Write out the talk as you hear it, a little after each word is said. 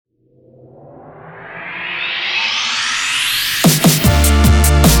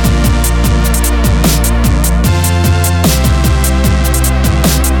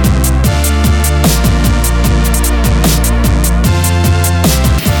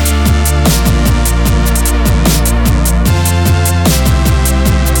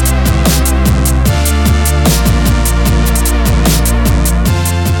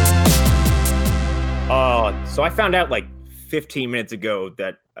found out like 15 minutes ago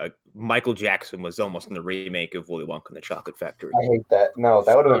that Michael Jackson was almost in the remake of Willy Wonka and the Chocolate Factory. I hate that. No,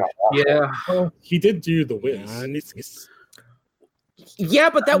 that would have been awesome. Yeah. Well, he did do The Wiz. Yeah,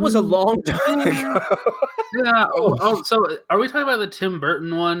 but that was a long time ago. Yeah. Oh, so are we talking about the Tim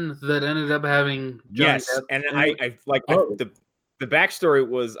Burton one that ended up having Johnny Depp? And I like the backstory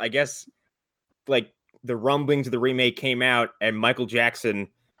was, I guess, like the rumblings of the remake came out, and Michael Jackson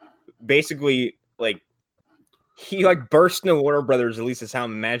basically like he like burst into Warner Brothers. At least that's how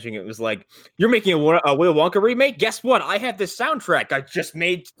I'm imagining it. It was like, you're making a Willy Wonka remake? Guess what? I have this soundtrack I just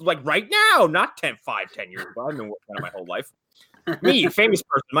made like right now, not 10 years ago. I've been working on it my whole life. Me, famous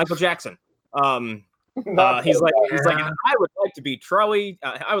person, Michael Jackson. He's like, I would like to be Charlie.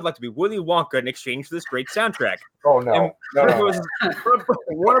 I would like to be Willy Wonka in exchange for this great soundtrack. Oh no!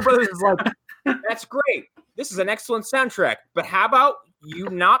 Warner Brothers is like, that's great. This is an excellent soundtrack, but how about you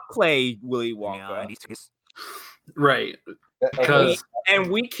not play Willy Wonka? Right.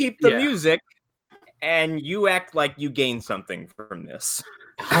 And we keep the music, and you act like you gain something from this.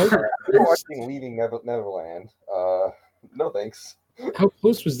 Watching Leaving Neverland. No thanks. How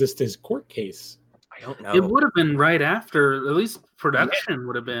close was this to his court case? I don't know. It would have been right after, at least production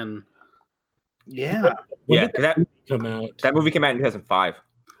would have been. Yeah. Yeah, that come out? That movie came out in 2005.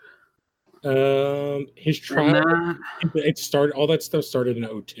 His trial, it started. All that stuff started in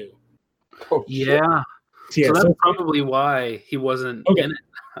 2002. Oh, yeah. So that's probably why he wasn't in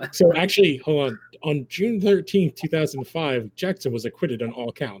it. So actually, hold on. On June 13th, 2005, Jackson was acquitted on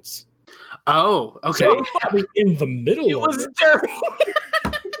all counts. Oh, okay. So, in the middle it of was it. Terrible.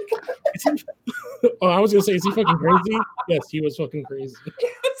 I was going to say, is he fucking crazy? Yes, he was fucking crazy. It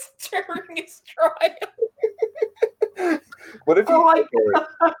was during his trial. What if part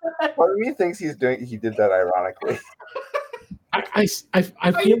of me thinks he did that ironically. I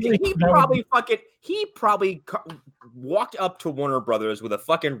feel like he probably walked up to Warner Brothers with a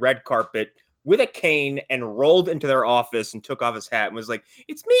fucking red carpet with a cane and rolled into their office and took off his hat and was like,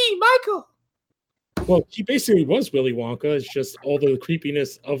 "It's me, Michael." Well, he basically was Willy Wonka. It's just all the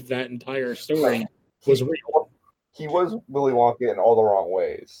creepiness of that entire story was real. He was Willy Wonka in all the wrong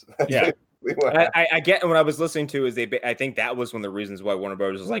ways. Yeah. I get what I was listening to is I think that was one of the reasons why Warner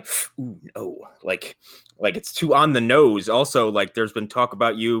Brothers was like, ooh, no, like it's too on the nose. Also, like there's been talk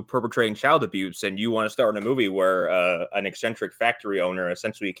about you perpetrating child abuse, and you want to start in a movie where an eccentric factory owner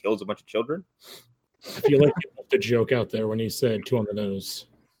essentially kills a bunch of children. I feel like you left the joke out there when he said too on the nose.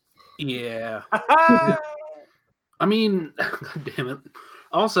 Yeah. I mean, God damn it.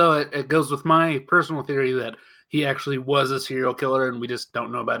 Also, it goes with my personal theory that he actually was a serial killer, and we just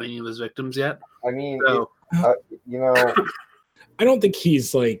don't know about any of his victims yet. I mean, so, I don't think he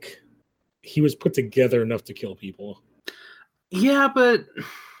was put together enough to kill people. Yeah, but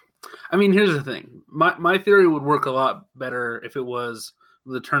I mean, here's the thing. My theory would work a lot better if it was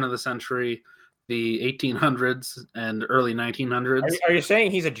the turn of the century, the 1800s and early 1900s. Are you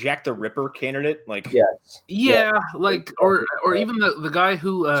saying he's a Jack the Ripper candidate? Like, yes. Yeah, like or even the guy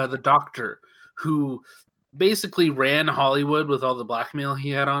who the doctor who basically ran Hollywood with all the blackmail he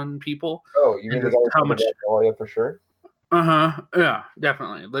had on people. Oh, you mean the guy how much for sure? Yeah,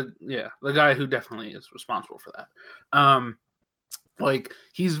 definitely. The guy who definitely is responsible for that. Like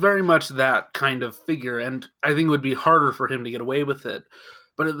he's very much that kind of figure, and I think it would be harder for him to get away with it.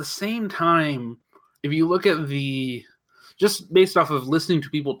 But at the same time, if you look at just based off of listening to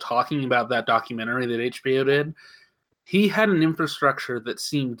people talking about that documentary that HBO did, he had an infrastructure that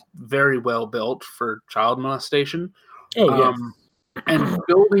seemed very well built for child molestation. Oh, yes. And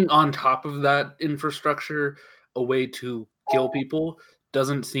building on top of that infrastructure a way to kill people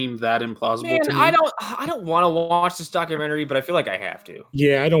doesn't seem that implausible to me. I don't want to watch this documentary, but I feel like I have to.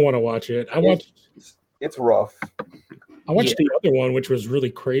 Yeah, I don't want to watch it. It's rough. I watched the other one, which was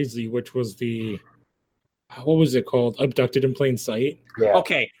really crazy, which was what was it called? Abducted in Plain Sight. Yeah.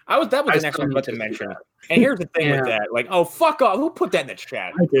 Okay, that was the next one I was about to mention. And here's the thing with that, like, oh fuck off! Who put that in the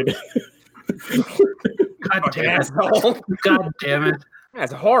chat? I did. God damn it! God damn it!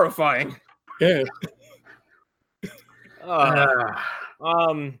 That's horrifying. Yeah.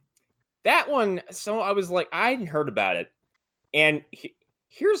 That one. So I was like, I hadn't heard about it, and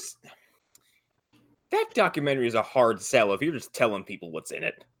here's that documentary is a hard sell if you're just telling people what's in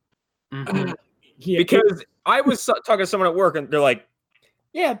it. Mm-hmm. Yeah, because I was talking to someone at work, and they're like,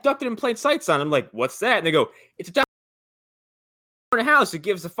 "Yeah, Abducted in Plain Sight's on." I'm like, "What's that?" And they go, "It's a in a house. It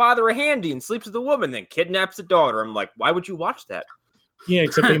gives the father a handy and sleeps with the woman, then kidnaps the daughter." I'm like, "Why would you watch that?" Yeah,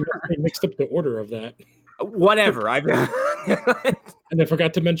 except they mixed up the order of that. Whatever. And I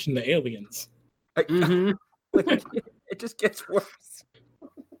forgot to mention the aliens. Mm-hmm. It just gets worse.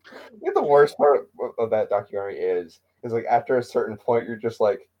 think the worst part of that documentary is like after a certain point, you're just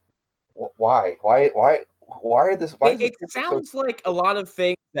like, why are this? Why It sounds like a lot of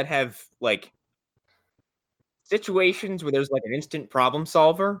things that have like situations where there's like an instant problem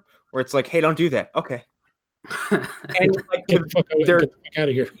solver where it's like, hey, don't do that. Okay. And like Get the fuck out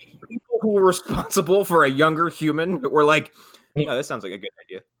of here. People who were responsible for a younger human were like, no, this sounds like a good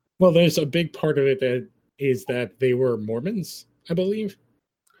idea. Well, there's a big part of it that is that they were Mormons, I believe.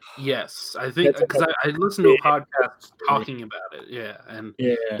 Yes, I think because I listened to a podcast talking about it. Yeah, and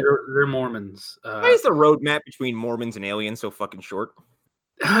they're Mormons. Why is the roadmap between Mormons and aliens so fucking short?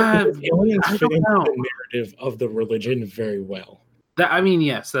 Aliens fit into the narrative of the religion very well.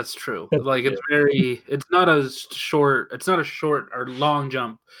 Yes, that's true. Like it's not a short or long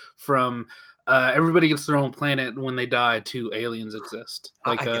jump from everybody gets their own planet when they die to aliens exist.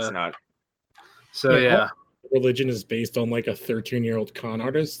 Like I guess not. So yeah. Religion is based on like a 13-year-old con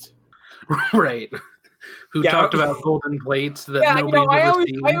artist, right? Who talked about golden plates that nobody ever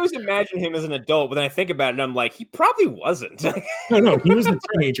seen. I always imagine him as an adult, but then I think about it and I'm like, he probably wasn't. No, he was a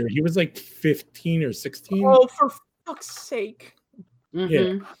teenager. He was like 15 or 16. Oh, for fuck's sake!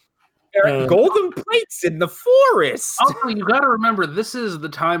 Mm-hmm. Yeah. Golden plates in the forest. Also, you got to remember, this is the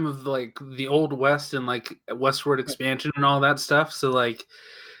time of like the Old West and like westward expansion and all that stuff. So like.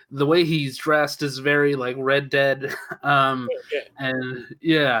 The way he's dressed is very like Red Dead, and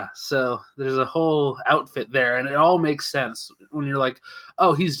so there's a whole outfit there, and it all makes sense when you're like,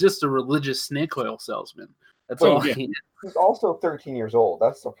 oh, he's just a religious snake oil salesman. That's all he is. He's also 13 years old.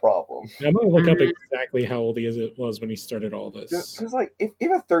 That's the problem. I'm gonna look up exactly how old he was when he started all this. Because like, if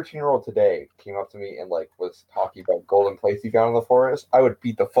a 13-year-old today came up to me and like was talking about golden plates he found in the forest, I would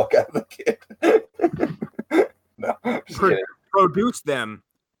beat the fuck out of the kid. No, just kidding. Produce them.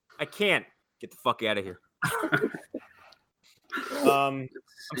 I can't. Get the fuck out of here. I'm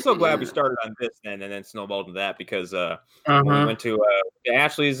so glad we started on this then and then snowballed into that because when we went to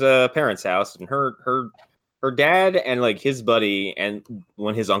Ashley's parents' house and her dad and like his buddy and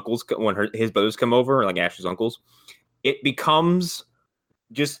when his brothers come over, like Ashley's uncles, it becomes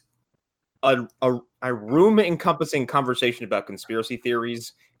just a room encompassing conversation about conspiracy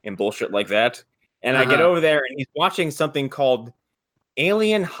theories and bullshit like that. And I get over there and he's watching something called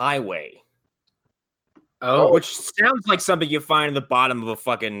Alien Highway. Which sounds like something you find in the bottom of a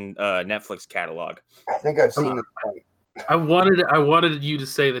fucking Netflix catalog. I think I've seen it. I wanted you to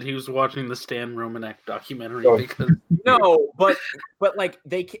say that he was watching the Stan Romanek documentary because no, but like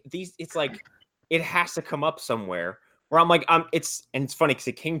it's like it has to come up somewhere where I'm like it's funny because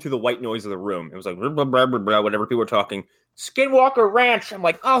it came through the white noise of the room. It was like blah, blah, blah, blah, blah, whatever people were talking. Skinwalker Ranch. I'm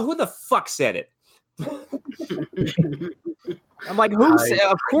like, oh, who the fuck said it? I'm like, who said?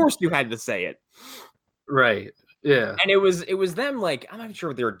 Of course you had to say it, right? Yeah, and it was them. Like, I'm not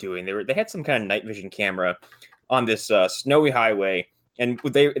sure what they were doing. They had some kind of night vision camera on this snowy highway, and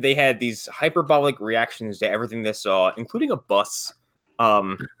they had these hyperbolic reactions to everything they saw, including a bus.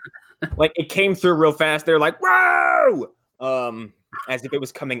 Like it came through real fast. They're like, "Whoa!" As if it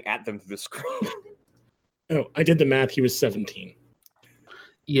was coming at them through the screen. Oh, I did the math. He was 17.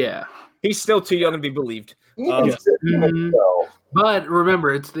 Yeah, he's still too young to be believed. But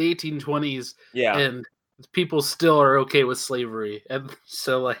remember, it's the 1820s, and people still are okay with slavery, and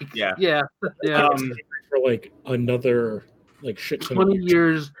so like, for like another like shit 20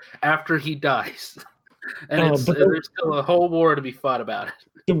 years after he dies, and there's still a whole war to be fought about it.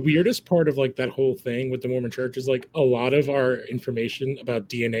 The weirdest part of like that whole thing with the Mormon Church is like a lot of our information about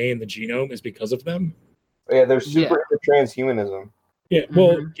DNA and the genome is because of them. Yeah, they're super into transhumanism. Yeah,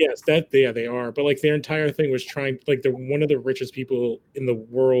 well, yes, they are, but like their entire thing was trying, like one of the richest people in the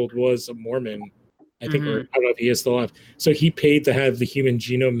world was a Mormon, I think, or I don't know if he is still alive. So he paid to have the human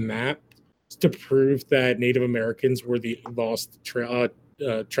genome mapped to prove that Native Americans were the lost tribe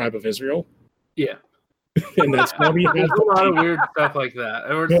of Israel. Yeah, and that's why we have a lot of weird stuff like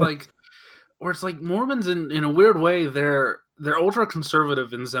that. Or it's like Mormons in a weird way, they're ultra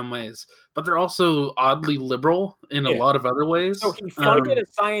conservative in some ways, but they're also oddly liberal in a lot of other ways. So he funded a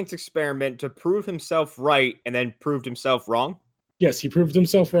science experiment to prove himself right and then proved himself wrong? Yes, he proved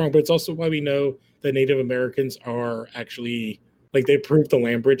himself wrong, but it's also why we know that Native Americans are actually, like, they proved the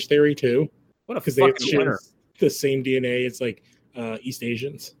land bridge theory too. What a fucking winner. The same DNA. It's like East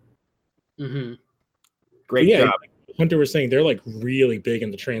Asians. Mm-hmm. Great job. Like Hunter was saying, they're like really big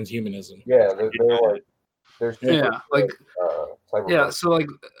into transhumanism. Yeah, they're like, so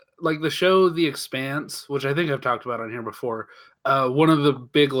like the show The Expanse, which I think I've talked about on here before. One of the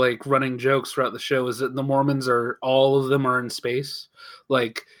big like running jokes throughout the show is that the Mormons all of them are in space.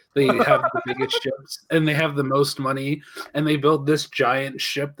 Like They have the biggest ships, and they have the most money, and they build this giant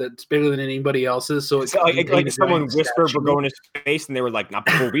ship that's bigger than anybody else's. So it's like someone whispered, "We're going to space," and they were like, "Not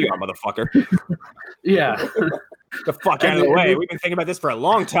before we are, motherfucker." Yeah, the fuck out of the way. We've been thinking about this for a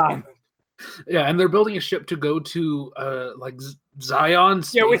long time. Yeah, and they're building a ship to go to like Zion,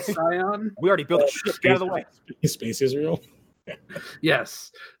 Zion. We already built a ship. Get out of the way. Space Israel.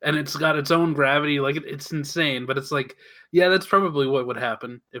 Yes, and it's got its own gravity. Like it's insane, but it's like, yeah, that's probably what would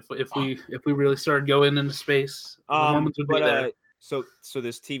happen if we really started going into space. So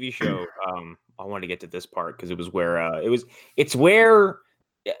this TV show, I wanted to get to this part because it was where it's where,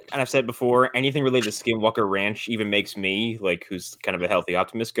 and I've said before, anything related to Skinwalker Ranch even makes me, like, who's kind of a healthy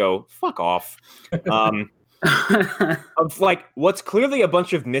optimist, go fuck off. Of like what's clearly a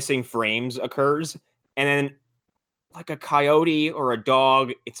bunch of missing frames occurs, and then like a coyote or a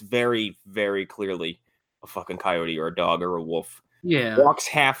dog, it's very, very clearly a fucking coyote or a dog or a wolf. Yeah. Walks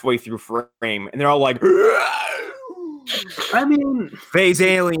halfway through frame, and they're all like, I mean, phase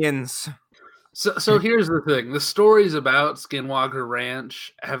aliens. So here's the thing. The stories about Skinwalker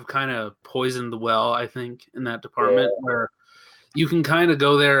Ranch have kind of poisoned the well, I think, in that department, where you can kind of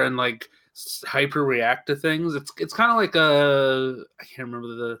go there and like hyper react to things. It's kind of like I can't remember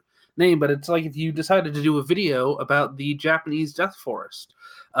the name, but it's like if you decided to do a video about the Japanese death forest,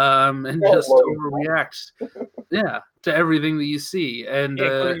 and just overreact, to everything that you see, and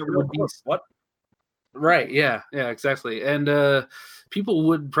it would be what? Right? Yeah, exactly, and people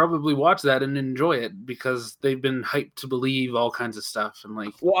would probably watch that and enjoy it because they've been hyped to believe all kinds of stuff and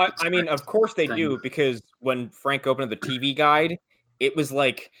like. Well, I mean, of course they do, because when Frank opened the TV guide, it was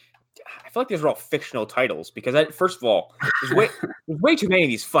like, I feel like these are all fictional titles because first of all, there's way too many of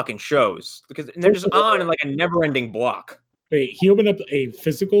these fucking shows because they're just on in like a never-ending block. Wait, he opened up a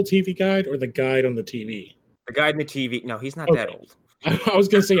physical TV guide or the guide on the TV? The guide on the TV. No, he's not that old. I was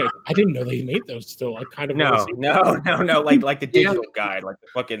gonna say I didn't know they made those still. I kind of no, like the digital guide, like the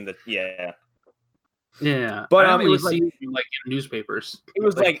fucking Yeah, but it was like in newspapers. It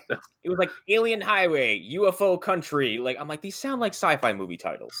was like Alien Highway, UFO Country. Like I'm like, these sound like sci-fi movie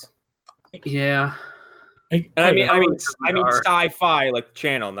titles. Yeah, I mean sci-fi, like the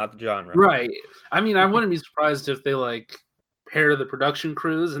channel, not the genre. Right. I mean, I wouldn't be surprised if they like pair the production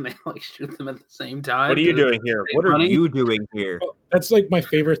crews and they like shoot them at the same time. What are you doing here? What are you doing here? Well, that's like my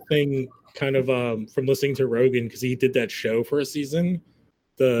favorite thing, kind of from listening to Rogan, because he did that show for a season.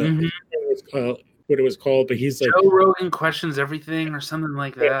 What it was called, but he's like Joe Rogan questions everything or something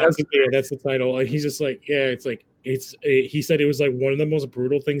like that. That's the title. And he's just like, he said it was like one of the most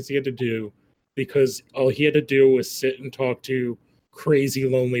brutal things he had to do because all he had to do was sit and talk to crazy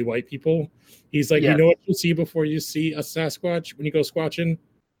lonely white people. He's like, You know what you see before you see a Sasquatch? When you go squatching,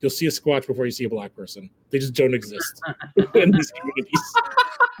 you'll see a squatch before you see a black person. They just don't exist in these communities.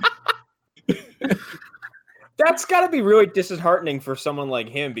 That's got to be really disheartening for someone like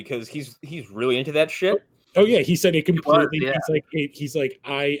him because he's really into that shit. Oh yeah, he said it completely. He's like,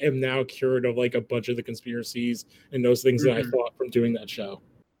 I am now cured of like a bunch of the conspiracies and those things that I thought from doing that show.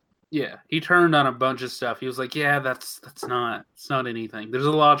 Yeah, he turned on a bunch of stuff. He was like, "Yeah, it's not anything. There's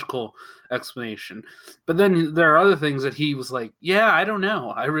a logical explanation." But then there are other things that he was like, "Yeah, I don't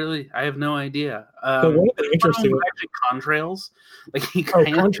know. I have no idea." But one of the interesting actually contrails, like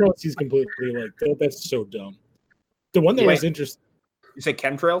contrails, he's completely like that's so dumb. The one that was interesting. You say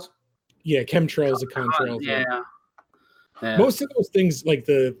chemtrails? Yeah, chemtrails, and contrails. Yeah. Most of those things, like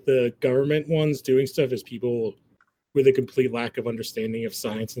the government ones, doing stuff is people with a complete lack of understanding of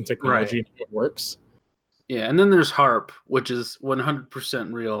science and technology and how it works. Yeah, and then there's HARP, which is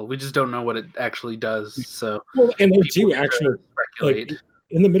 100% real. We just don't know what it actually does. So, and they do actually, like,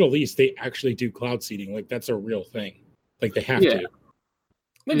 in the Middle East, they actually do cloud seeding. Like, that's a real thing. Like, they have to.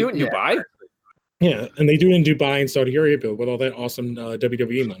 They do it in Dubai. Yeah, and they do it in Dubai and Saudi Arabia with all that awesome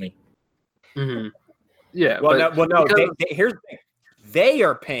WWE money. Mm-hmm. Yeah. Here's the thing. They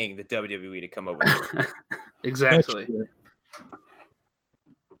are paying the WWE to come over here. Exactly.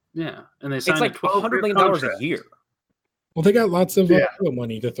 Yeah, and they signed it's like $100 million a year. Well, they got lots of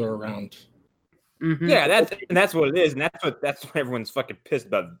money to throw around. Mm-hmm. Yeah, that's what it is, and that's what everyone's fucking pissed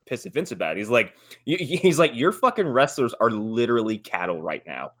at Vince about. He's like, your fucking wrestlers are literally cattle right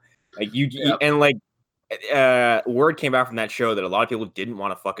now. Like and like, word came out from that show that a lot of people didn't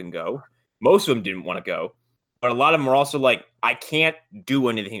want to fucking go. Most of them didn't want to go, but a lot of them were also like, I can't do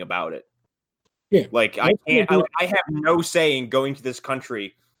anything about it. Yeah, like I can't. I have no say in going to this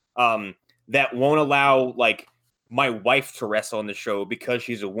country that won't allow like my wife to wrestle on the show because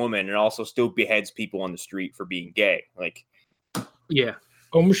she's a woman, and also still beheads people on the street for being gay. Like, yeah,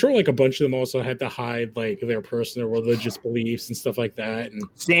 I'm sure like a bunch of them also had to hide like their personal religious beliefs and stuff like that. And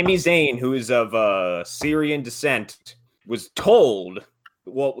Sami Zayn, who is of Syrian descent, was told,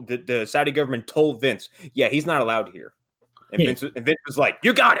 well, the Saudi government told Vince, yeah, he's not allowed here. And Vince was like,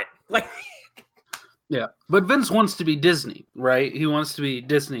 you got it. Like, yeah. But Vince wants to be Disney, right? He wants to be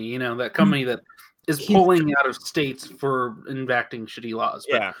Disney, you know, that company that is pulling out of states for enacting shitty laws.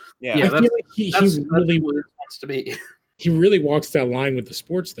 But, yeah. That's like he really what it wants to be. He really walks that line with the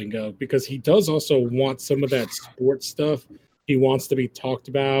sports thing, though, because he does also want some of that sports stuff. He wants to be talked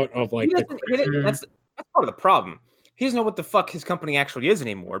about. Of like, that's part of the problem. He doesn't know what the fuck his company actually is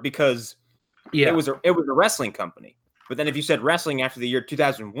anymore because it was a wrestling company. But then if you said wrestling after the year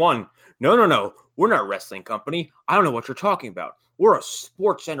 2001, no, we're not a wrestling company. I don't know what you're talking about. We're a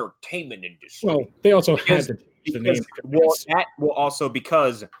sports entertainment industry. Well, they also had to change the name.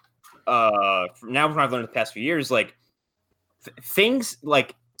 Because now from I've learned the past few years, like things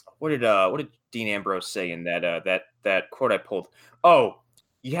like what did Dean Ambrose say in that quote I pulled? Oh,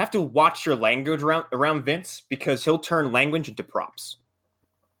 you have to watch your language around Vince because he'll turn language into props.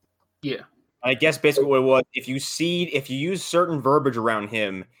 Yeah. I guess basically what it was, if you use certain verbiage around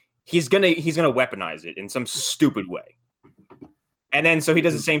him, he's gonna weaponize it in some stupid way. And then so he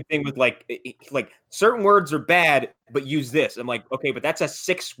does the same thing with like certain words are bad, but use this. I'm like, okay, but that's a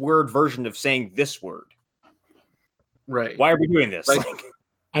 6-word version of saying this word. Right. Why are we doing this? Like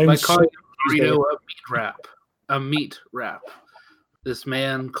calling a burrito a meat wrap. This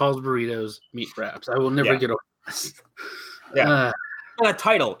man calls burritos meat wraps. I will never get over this. Yeah. Not a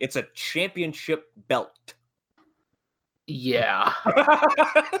title. It's a championship belt. Yeah.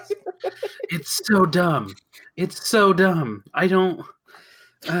 It's so dumb. I don't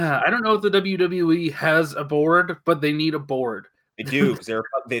know if the WWE has a board, but they need a board. They do because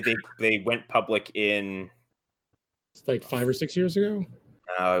they went public in like 5 or 6 years ago.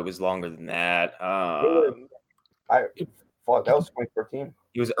 No, it was longer than that. That was 2014.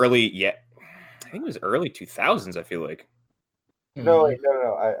 It was early. Yeah, I think it was early 2000s. I feel like. No.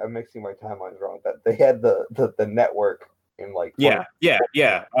 I'm mixing my timelines wrong. That they had the network in like. Yeah. There's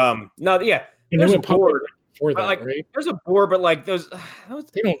a board for that, like, right? There's a board, but like those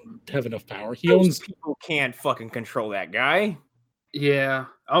they don't have enough power. People can't fucking control that guy. Yeah.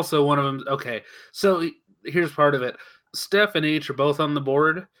 Also, one of them. Okay, so here's part of it. Steph and H are both on the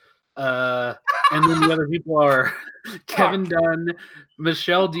board, and then the other people are Kevin Dunn,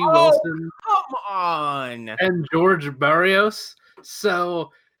 Michelle D. Wilson, come on, and George Barrios.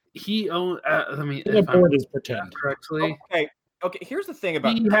 So he owns. The board is pretend correctly. Okay. Here's the thing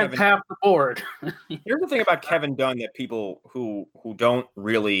about he has half the board. Here's the thing about Kevin Dunn that people who don't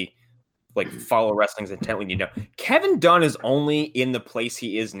really like follow wrestling intently need to know. Kevin Dunn is only in the place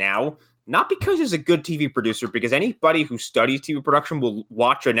he is now, not because he's a good TV producer, because anybody who studies TV production will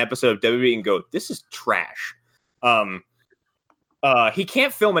watch an episode of WWE and go, "This is trash." He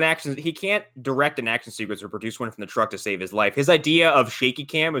can't film an action. He can't direct an action sequence or produce one from the truck to save his life. His idea of shaky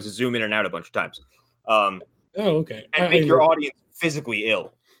cam was to zoom in and out a bunch of times. Okay. And make your audience physically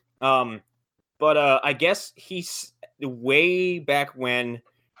ill. But I guess he's way back when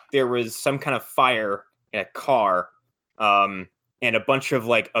there was some kind of fire in a car, and a bunch of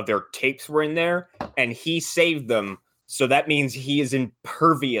their tapes were in there, and he saved them. So that means he is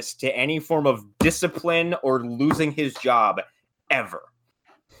impervious to any form of discipline or losing his job ever.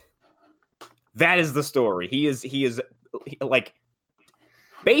 That is the story. He is like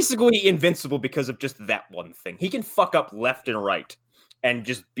basically invincible because of just that one thing. He can fuck up left and right and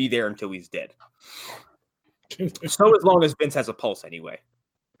just be there until he's dead. So as long as Vince has a pulse anyway.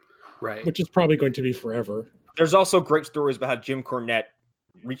 Right. Which is probably going to be forever. There's also great stories about how Jim Cornette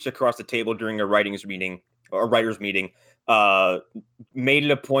reached across the table during a writers meeting, made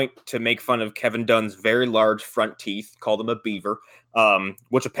it a point to make fun of Kevin Dunn's very large front teeth, called him a beaver,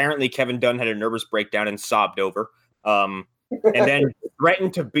 which apparently Kevin Dunn had a nervous breakdown and sobbed over. And then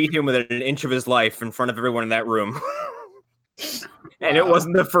threatened to beat him within an inch of his life in front of everyone in that room. And it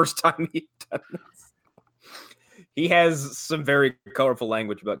wasn't the first time he'd done this. He has some very colorful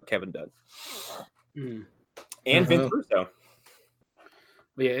language about Kevin Dunn. And Vince Russo.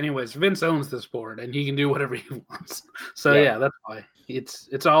 But yeah, anyways, Vince owns this board and he can do whatever he wants. So yeah, that's why. It's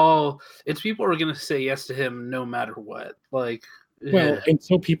people are gonna say yes to him no matter what. Like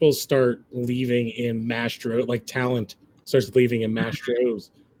until people start leaving in Mastro, like talent starts leaving in Mastros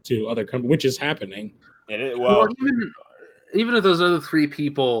to other companies, which is happening. Well, even if those other 3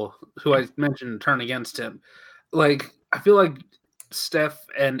 people who I mentioned turn against him, like I feel like Steph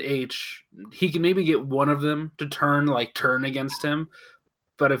and H, he can maybe get one of them to turn against him,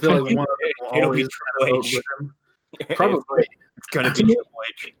 but I feel like one of them will always vote with him. Probably it's gonna be Triple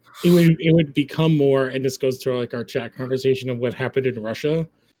it would become more, and this goes to like our chat conversation of what happened in Russia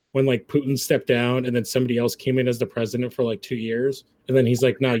when like Putin stepped down and then somebody else came in as the president for like 2 years, and then he's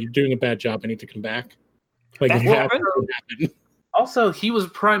like, "No, you're doing a bad job. I need to come back." Like That that's happened? what happened. Also, he was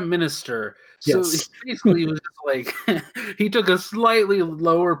prime minister, so Yes. he basically was just like he took a slightly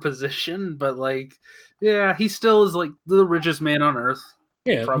lower position, but like, yeah, he still is like the richest man on earth.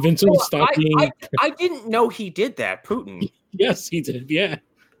 Yeah, Probably. Vincent stopped being. I didn't know he did that, Putin. Yes, he did. Yeah,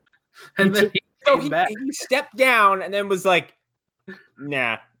 And then So came back. he stepped down and then was like,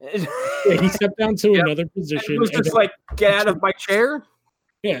 nah. yeah, he stepped down to another position. It was and just then- like, get out of my chair.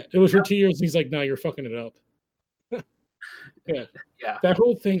 yeah, it was for 2 years. And he's like, "No, you're fucking it up." Yeah, Yeah. that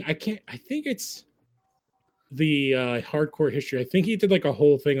whole thing. I can't. I think it's the hardcore history. I think he did like a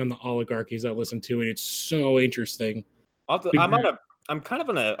whole thing on the oligarchies I listened to, and it's so interesting. I'm kind of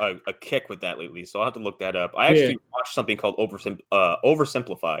on a kick with that lately, so I'll have to look that up. I actually watched something called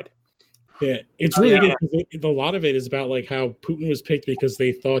Oversimplified. Yeah, it's really good because a lot of it is about like how Putin was picked because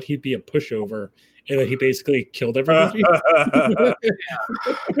they thought he'd be a pushover, and that he basically killed everybody.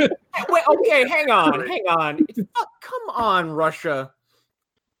 Wait, okay, hang on. Come on, Russia.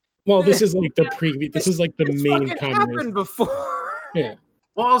 Well, this is like the previous. This is like the It's main fucking communist. happened before. Yeah,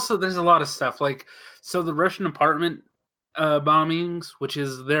 Well, also, there's a lot of stuff like so the Russian apartment bombings, which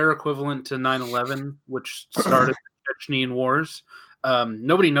is their equivalent to 9/11, which started the Chechnyan Wars.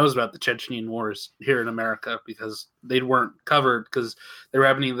 Nobody knows about the Chechnyan Wars here in America because they weren't covered because they were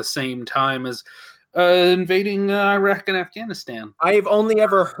happening at the same time as invading Iraq and Afghanistan. I've only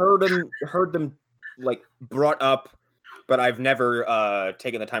ever heard them like brought up, but I've never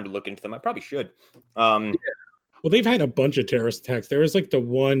taken the time to look into them. I probably should. well, they've had a bunch of terrorist attacks. There was like the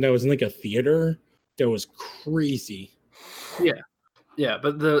one that was in like a theater that was crazy. Yeah,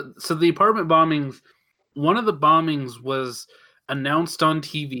 but the apartment bombings, one of the bombings was announced on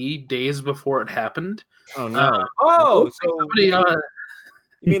TV days before it happened. Oh no! So Somebody,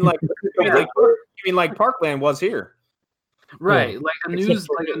 you mean like Parkland was here? right, Oh, like a except news,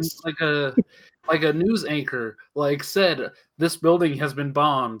 for this. like a news anchor, like said this building has been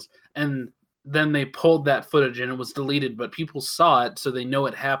bombed, and then they pulled that footage and it was deleted, but people saw it, so they know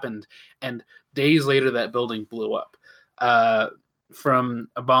it happened. And days later, that building blew up from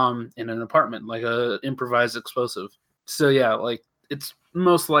a bomb in an apartment, like a improvised explosive. So yeah, like it's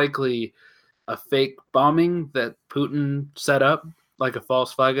most likely a fake bombing that Putin set up, like a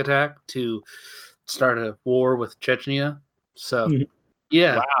false flag attack to start a war with Chechnya. So Mhm.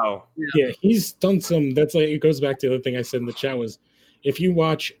 yeah, Wow. Yeah, he's done some. That's like it goes back to the other thing I said in the chat was, if you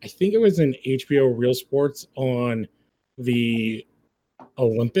watch, I think it was in HBO Real Sports on the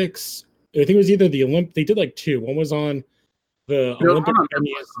Olympics. I think it was either the Olymp. They did like two. One was on the No, Olympic on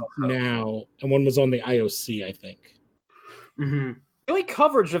venues now, and one was on the IOC. I think. Mhm. The only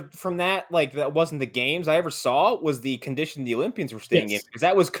coverage from that, like that wasn't the games I ever saw, was the condition the Olympians were staying in, because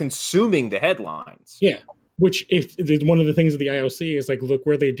that was consuming the headlines. Yeah, which if one of the things of the IOC is like, look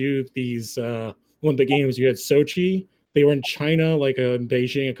where they do these Olympic Games. You had Sochi. They were in China, like in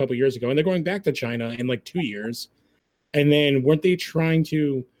Beijing a couple years ago, and they're going back to China in like 2 years. And then weren't they trying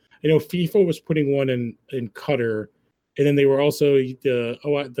to? FIFA was putting one in Qatar, and then they were also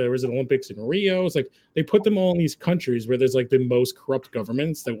there was an Olympics in Rio. It's like they put them all in these countries where there's like the most corrupt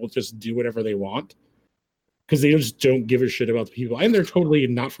governments that will just do whatever they want because they just don't give a shit about the people, and they're totally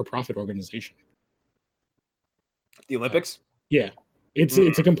not for profit organization. The Olympics? Yeah, it's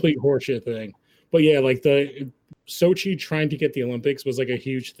a complete horseshit thing. But yeah, like the Sochi trying to get the Olympics was like a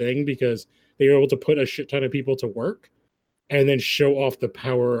huge thing because they were able to put a shit ton of people to work and then show off the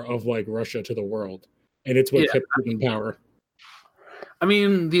power of like Russia to the world. And it's what kept them in power. I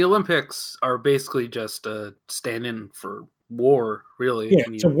mean, the Olympics are basically just a stand-in for war, really. Yeah,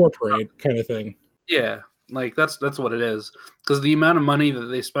 it's a war parade kind of thing. Yeah, like that's what it is. Because the amount of money that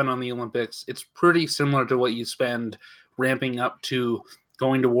they spend on the Olympics, it's pretty similar to what you spend ramping up to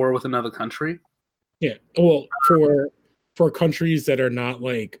going to war with another country. Yeah, well, for countries that are not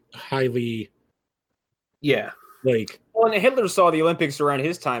like highly, like. Well, and Hitler saw the Olympics around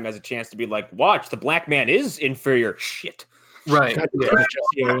his time as a chance to be like, watch, the black man is inferior. Shit. Right. Everybody.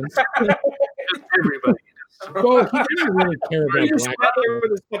 Well, he didn't really care about black people.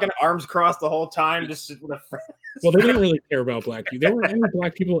 With his fucking arms crossed the whole time, just sitting with a friend. Well, they didn't really care about black people. There were any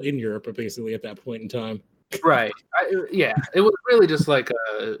black people in Europe, basically, at that point in time. Right. It was really just like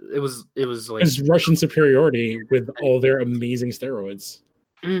it was like it's Russian superiority with all their amazing steroids.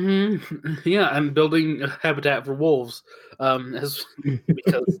 Mm-hmm. Yeah, I'm building a habitat for wolves. Because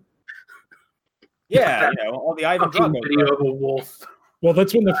all the Ivan Drago video of a wolf. Well,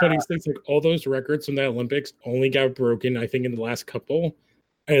 that's one of the funniest things. Like all those records from the Olympics only got broken, I think, in the last couple,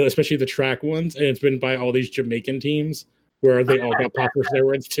 and especially the track ones, and it's been by all these Jamaican teams where they all got popper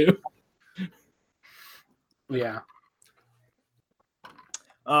steroids too. Yeah.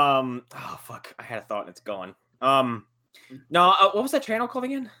 Oh fuck! I had a thought and it's gone. No, what was that channel called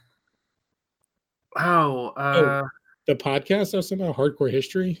again? Oh, the podcast or something, Hardcore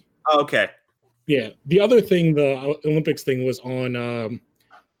History. Oh, okay. Yeah. The other thing, the Olympics thing, was on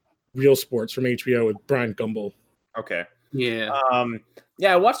Real Sports from HBO with Brian Gumbel. Okay. yeah.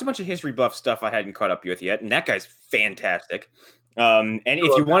 Yeah, I watched a bunch of history buff stuff I hadn't caught up with yet, and that guy's fantastic. And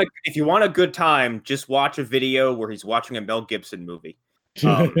if you want a good time, just watch a video where he's watching a Mel Gibson movie.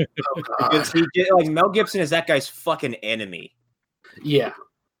 Because Mel Gibson is that guy's fucking enemy. Yeah.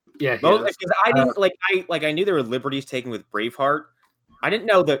 Yeah. Because I didn't I knew there were liberties taken with Braveheart. I didn't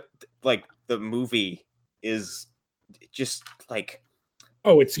know that the movie is just like.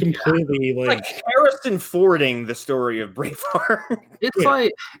 Oh, it's completely like Harrison Fording the story of Braveheart.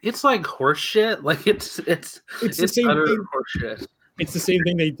 It's like horse shit. Like it's the same thing. Horse shit. It's the same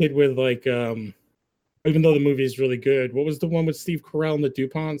thing they did with even though the movie is really good. What was the one with Steve Carell and the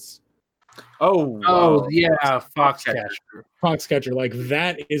DuPonts? Oh yeah, Foxcatcher. Foxcatcher, like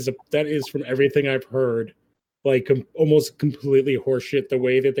that is from everything I've heard, like almost completely horseshit. The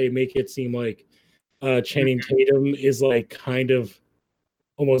way that they make it seem like Channing Tatum is like kind of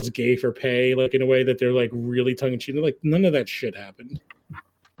almost gay for pay, like in a way that they're like really tongue in cheek. Like none of that shit happened.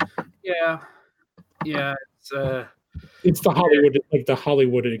 Yeah, it's the Hollywood, like the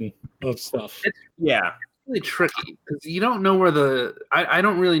Hollywooding of stuff. It's really tricky because you don't know where I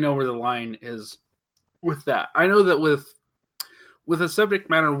don't really know where the line is with that. I know that with a subject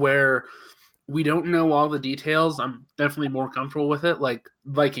matter where we don't know all the details, I'm definitely more comfortable with it. Like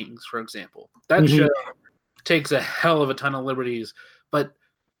Vikings, for example, that show takes a hell of a ton of liberties, but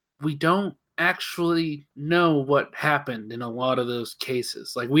we don't actually know what happened in a lot of those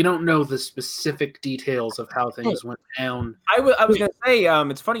cases. Like we don't know the specific details of how things went down. I was going to say,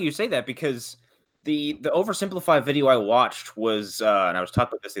 it's funny you say that because the oversimplified video I watched was, and I was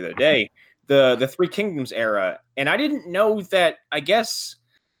talking about this the other day, the Three Kingdoms era, and I didn't know that. I guess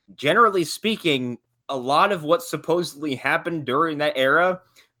generally speaking, a lot of what supposedly happened during that era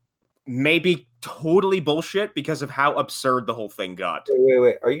may be totally bullshit because of how absurd the whole thing got.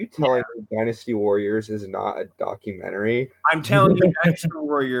 Wait. Are you telling me Dynasty Warriors is not a documentary? I'm telling you Dynasty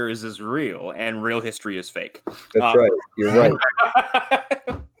Warriors is real and real history is fake. That's right. You're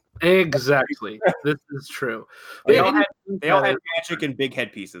right. Exactly. This is true. They all had magic and big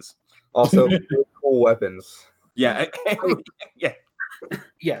headpieces. Also, cool weapons. Yeah. Yeah.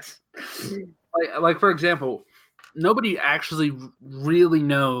 Yes. Like for example, nobody actually really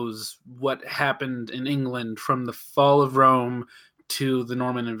knows what happened in England from the fall of Rome to the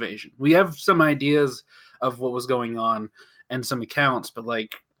Norman invasion. We have some ideas of what was going on and some accounts, but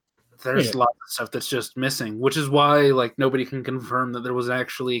like there's lots of stuff that's just missing, which is why like nobody can confirm that there was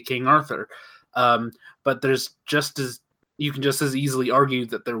actually a King Arthur. But there's you can just as easily argue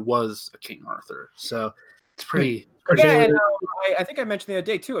that there was a King Arthur. So it's pretty. Yeah, and, I think I mentioned the other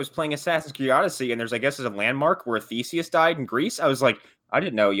day too. I was playing Assassin's Creed Odyssey, and there's a landmark where Theseus died in Greece. I was like, I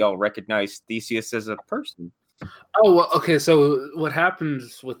didn't know y'all recognized Theseus as a person. Oh, well, okay. So what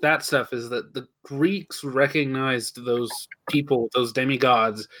happens with that stuff is that the Greeks recognized those people, those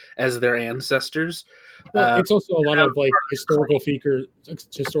demigods, as their ancestors. Well, it's also a lot of like historical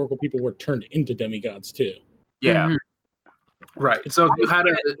people were turned into demigods too. Yeah. Mm-hmm. Right. So if you had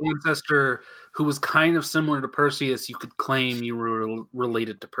an ancestor who was kind of similar to Perseus, you could claim you were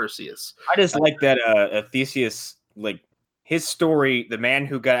related to Perseus. I just like that Theseus, like his story, the man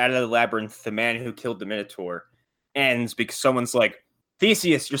who got out of the labyrinth, the man who killed the Minotaur, ends because someone's like,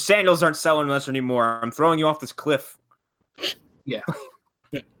 Theseus, your sandals aren't selling much anymore. I'm throwing you off this cliff. Yeah.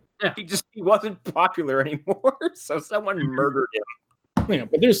 Yeah. He wasn't popular anymore, so someone murdered him. Yeah,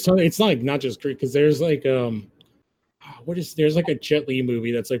 but it's not just Greek, because there's like there's like a Jet Li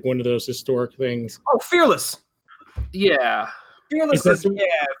movie that's like one of those historic things. Oh, Fearless. Yeah. Fearless is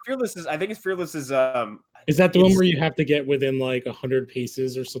I think Fearless is is that the one where you have to get within like 100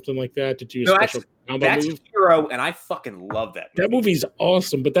 paces or something like that to do a special combat move? That's Hero, and I fucking love that movie. That movie's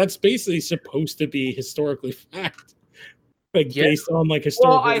awesome, but that's basically supposed to be historically fact. Like based on like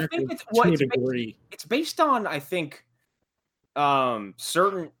historical I think to a degree. It's based on, I think,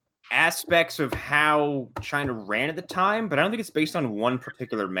 certain aspects of how China ran at the time, but I don't think it's based on one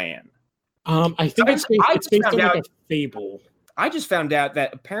particular man. I think it's based on like a fable. I just found out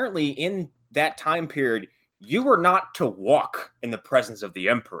that apparently in that time period, you were not to walk in the presence of the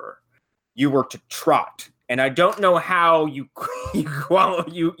emperor; you were to trot. And I don't know how you qualify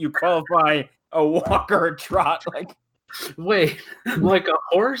a walk or a trot. Like, Wait, like a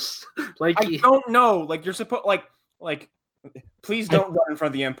horse? Like I don't know. Like you're supposed like. Please don't run in front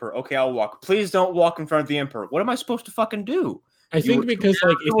of the emperor. Okay, I'll walk. Please don't walk in front of the emperor. What am I supposed to fucking do? I think because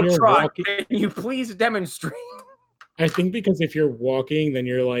like if you're walking, can you please demonstrate? I think because if you're walking, then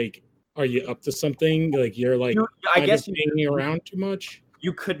you're like, are you up to something? Like you're like, I guess hanging around too much.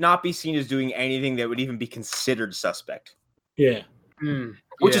 You could not be seen as doing anything that would even be considered suspect. Yeah.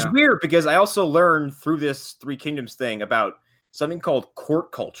 Which is weird because I also learned through this Three Kingdoms thing about something called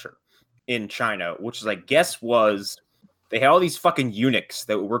court culture in China, which is I guess was they had all these fucking eunuchs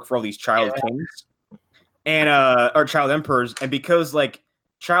that would work for all these child kings and or child emperors, and because like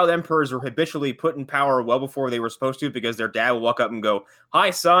child emperors were habitually put in power well before they were supposed to, because their dad would walk up and go, "Hi,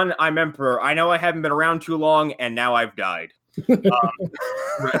 son, I'm emperor. I know I haven't been around too long, and now I've died."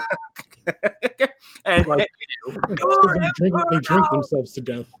 And they drink themselves to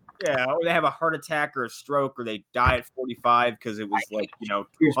death. Yeah, or they have a heart attack or a stroke, or they die at 45 because it was like, you know,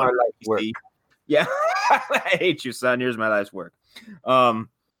 here's my life's work. Yeah, I hate you, son. Here's my life's work.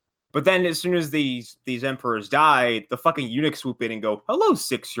 But then as soon as these emperors die, the fucking eunuchs swoop in and go, "Hello,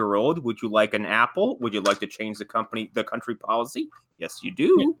 6-year-old. Would you like an apple? Would you like to change the country policy?" Yes, you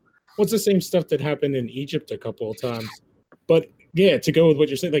do. Yeah. Well, it's the same stuff that happened in Egypt a couple of times. But yeah, to go with what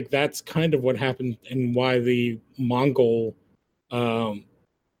you're saying, like that's kind of what happened and why the Mongol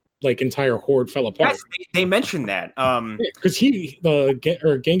like entire horde fell apart. Yes, they mentioned that. Because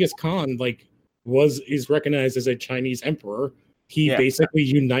Genghis Khan is recognized as a Chinese emperor. He basically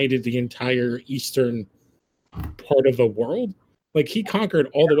united the entire eastern part of the world. Like he conquered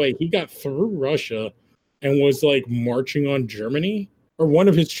all the way. He got through Russia and was like marching on Germany, or one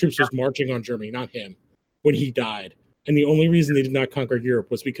of his troops was marching on Germany, not him, when he died. And the only reason they did not conquer Europe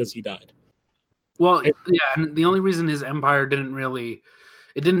was because he died. Well, and the only reason his empire didn't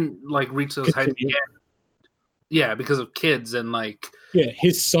like reach those heights again. Yeah, because of kids and like. Yeah,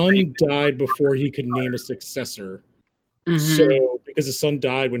 his son died before he could name a successor. Mm-hmm. So because his son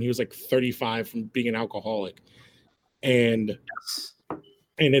died when he was like 35 from being an alcoholic, and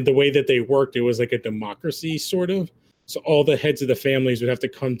then the way that they worked, it was like a democracy sort of. So all the heads of the families would have to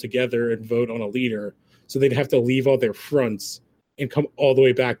come together and vote on a leader. So they'd have to leave all their fronts and come all the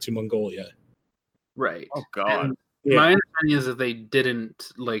way back to Mongolia. Right. Oh God. And my understanding is that they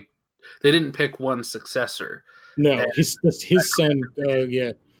didn't pick one successor. No, his son,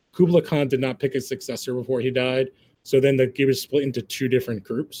 Kublai Khan did not pick a successor before he died. So then it was split into two different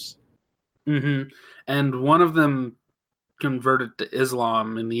groups. Mm-hmm. And one of them converted to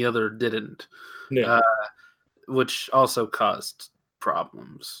Islam and the other didn't. Yeah. Which also caused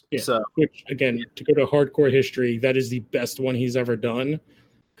problems. Yeah. So, which again, to go to hardcore history, that is the best one he's ever done,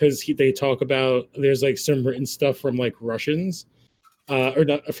 because they talk about there's like some written stuff from like Russians, or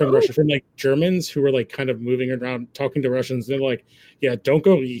not from Russia, from like Germans who were like kind of moving around talking to Russians. They're like, "Yeah, don't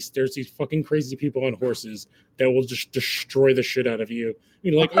go east. There's these fucking crazy people on horses that will just destroy the shit out of you."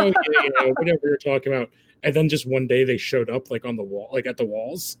 You're like, "Oh yeah, whatever you're talking about." And then just one day they showed up like on the wall, like at the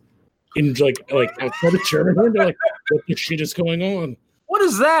walls. In like outside of Germany, they're like, "What the shit is going on? What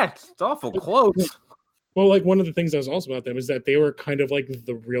is that? It's awful close." Well, like one of the things that was also about them is that they were kind of like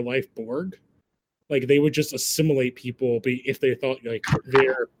the real life Borg. Like they would just assimilate people, if they thought like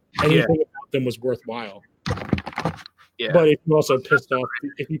anything about them was worthwhile. Yeah. But if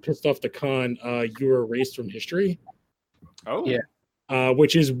you pissed off the Khan, you were erased from history. Oh yeah.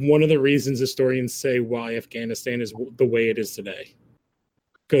 Which is one of the reasons historians say why Afghanistan is the way it is today.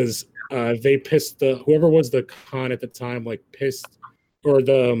 Because they pissed whoever was the Khan at the time, or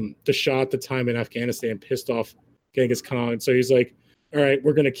the Shah at the time in Afghanistan pissed off Genghis Khan. So he's like, "All right,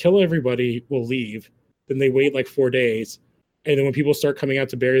 we're gonna kill everybody. We'll leave." Then they wait like 4 days, and then when people start coming out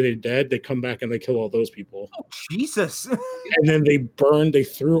to bury their dead, they come back and they kill all those people. Oh Jesus! And then they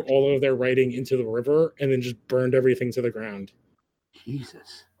threw all of their writing into the river, and then just burned everything to the ground.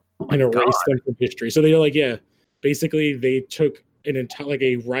 Jesus! And erased them from history. So they're like, basically they took an entire like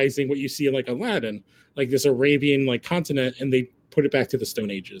a rising, what you see in like Aladdin, like this Arabian like continent, and they put it back to the Stone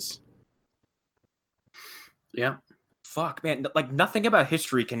Ages. Yeah. Fuck, man. Like nothing about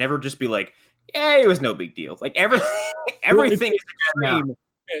history can ever just be like, it was no big deal. Like everything is extreme.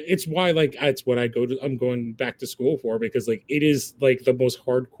 It's why it's what I'm going back to school for, because like it is like the most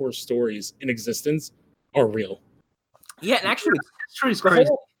hardcore stories in existence are real. Yeah, and actually history is crazy.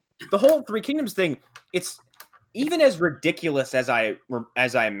 The whole Three Kingdoms thing, it's even as ridiculous as I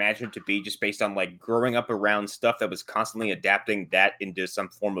imagined it to be, just based on like growing up around stuff that was constantly adapting that into some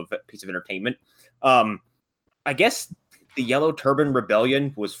form of piece of entertainment. I guess the Yellow Turban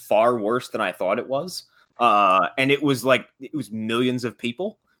Rebellion was far worse than I thought it was. And it was millions of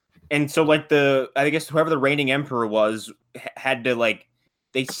people. and so like I guess whoever the reigning emperor was had to like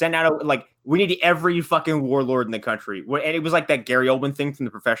they sent out like we need every fucking warlord in the country, and it was like that Gary Oldman thing from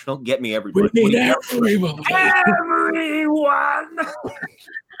The Professional. Get me everybody. We need everyone. Everyone.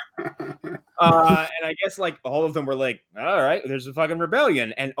 And I guess like all of them were like, all right, there's a fucking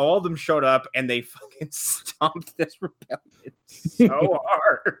rebellion, and all of them showed up and they fucking stomped this rebellion so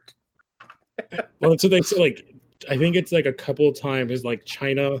hard. Well, so they say like I think it's like a couple of times like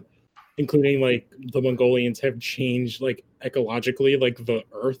China, including like the Mongolians, have changed like ecologically like the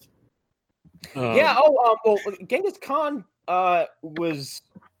Earth. Well, Genghis Khan was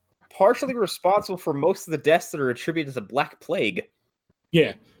partially responsible for most of the deaths that are attributed to the Black Plague.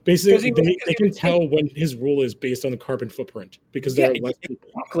 Yeah, basically they can tell when his rule is based on the carbon footprint because there are less people.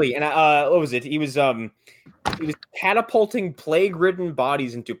 Exactly. And what was it? He was catapulting plague-ridden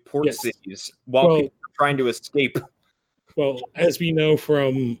bodies into port cities while people were trying to escape. Well, as we know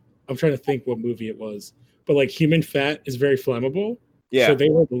from, I'm trying to think what movie it was, but like human fat is very flammable. Yeah. So they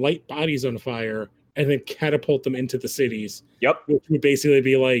would light bodies on fire and then catapult them into the cities. Yep. Which would basically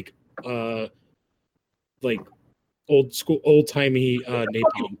be like old timey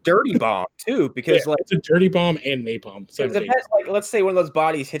napalm. Dirty bomb too, because like it's a dirty bomb and napalm. Like let's say one of those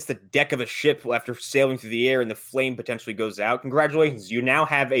bodies hits the deck of a ship after sailing through the air and the flame potentially goes out. Congratulations, you now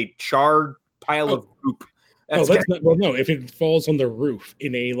have a charred pile of goop. No, if it falls on the roof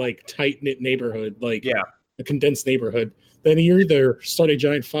in a like tight knit neighborhood, like a condensed neighborhood, then you either start a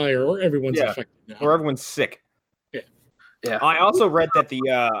giant fire or everyone's affected now. Or everyone's sick. Yeah. I also read that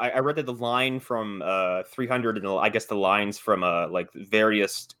I read that the line from 300 and I guess the lines from like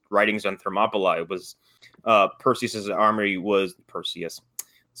various writings on Thermopylae was Xerxes' army was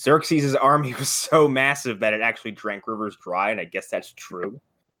so massive that it actually drank rivers dry, and I guess that's true.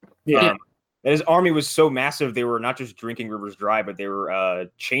 Yeah. His army was so massive they were not just drinking rivers dry, but they were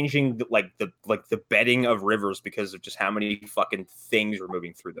changing the bedding of rivers because of just how many fucking things were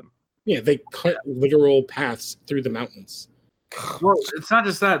moving through them. Yeah, they cut literal paths through the mountains. Well, it's not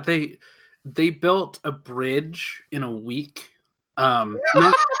just that they built a bridge in a week, and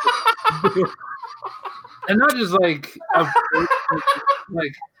not just like a bridge,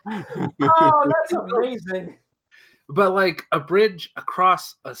 like oh, that's amazing. But like a bridge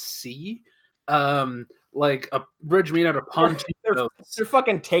across a sea, like a bridge made out of pontoons. They're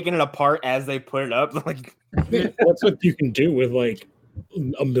fucking taking it apart as they put it up. Like that's what you can do with like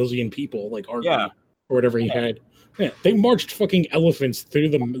a million people, like or whatever he had. Yeah, they marched fucking elephants through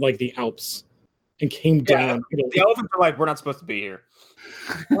the Alps and came down. The elephants are like, we're not supposed to be here.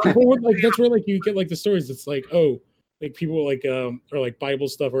 Like that's where like you get like the stories. It's like like people like or like Bible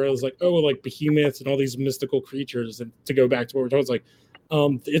stuff, or it was like like behemoths and all these mystical creatures. And to go back to what we're talking, it's like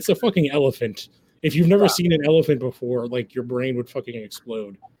it's a fucking elephant. If you've never seen an elephant before, like your brain would fucking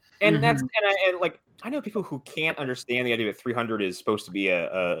explode. And that's and like I know people who can't understand the idea that 300 is supposed to be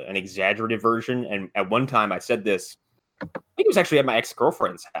an exaggerated version. And at one time I said this, I think it was actually at my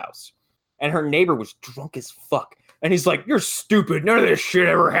ex-girlfriend's house, and her neighbor was drunk as fuck. And he's like, "You're stupid. None of this shit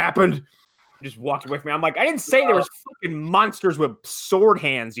ever happened." He just walked away from me. I'm like, I didn't say there was fucking monsters with sword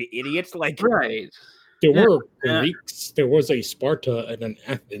hands, you idiots. Like, right. There were Greeks. There was a Sparta and an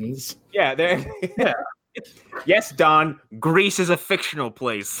Athens. Yeah, yes, Don. Greece is a fictional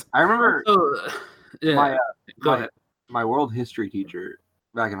place. I remember my world history teacher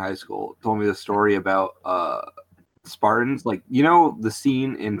back in high school told me the story about Spartans. Like, you know the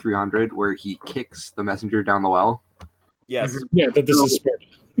scene in 300 where he kicks the messenger down the well? Yes. Yeah, but this is Sparta.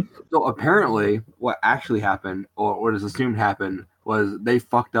 So apparently what actually happened, or what is assumed happened, was they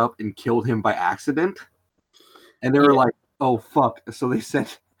fucked up and killed him by accident. And they were like, oh, fuck. So they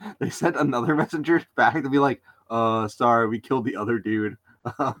sent another messenger back to be like, sorry, we killed the other dude.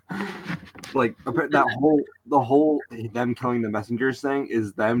 Like the whole them killing the messengers thing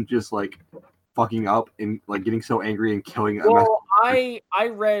is them just like fucking up and like getting so angry and killing. Well, I've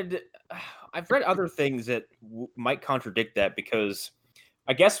read other things that might contradict that, because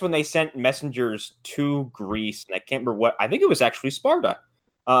I guess when they sent messengers to Greece, and I can't remember what, I think it was actually Sparta,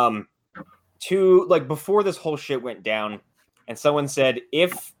 to like before this whole shit went down, and someone said,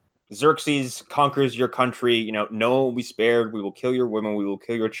 if Xerxes conquers your country, no one will be spared. We will kill your women. We will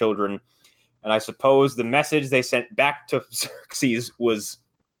kill your children. And I suppose the message they sent back to Xerxes was,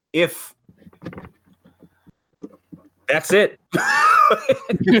 if. That's it.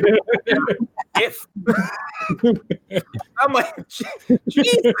 If. I'm like,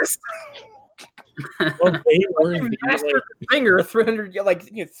 Jesus. Well, they were mastered the finger 300,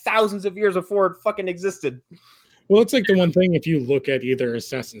 thousands of years before it fucking existed. Well, it's like the one thing, if you look at either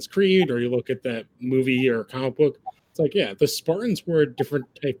Assassin's Creed or you look at that movie or comic book, It's like, yeah, the Spartans were a different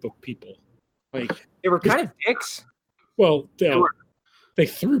type of people. Like They were kind of dicks. Well, they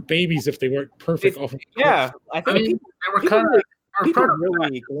threw babies if they weren't perfect. Yeah, I think they were kind of. People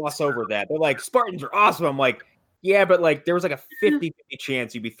really gloss over that. They're like, Spartans are awesome. I'm like, yeah, but like there was like a 50-50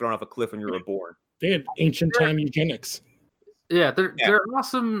 chance you'd be thrown off a cliff when you were born. They had ancient time eugenics. Yeah, they're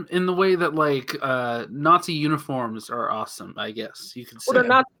awesome in the way that like Nazi uniforms are awesome. I guess you could say.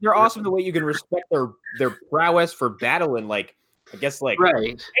 Well, they're awesome the way you can respect their prowess for battle and like. I guess like,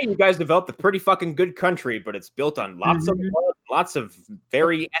 right. Hey, you guys developed a pretty fucking good country, but it's built on lots of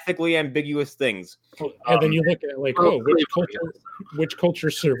very ethically ambiguous things. And then you look at like, which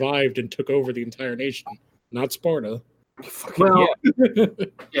culture survived and took over the entire nation? Not Sparta. Well,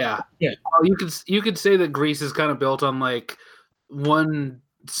 yeah. Well, you could say that Greece is kind of built on like one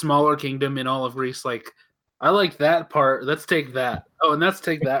smaller kingdom in all of Greece. Like, I like that part. Let's take that. Oh, and let's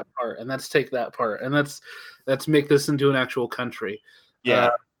take that part, and let's take that part, and let's make this into an actual country. Yeah.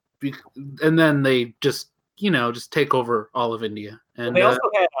 And then they just take over all of India. And they also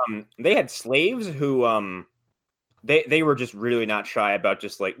had slaves who they were just really not shy about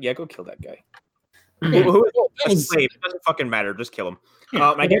just like, yeah, go kill that guy. Who is a slave? It doesn't fucking matter. Just kill him.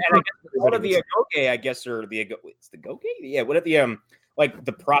 I guess one of the Agoge, I guess, or it's the Agoge? Yeah, what if the like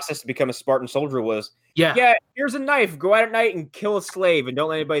the process to become a Spartan soldier was, yeah, here's a knife, go out at night and kill a slave and don't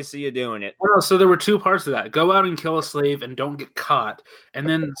let anybody see you doing it. Oh, so there were two parts of that. Go out and kill a slave and don't get caught, and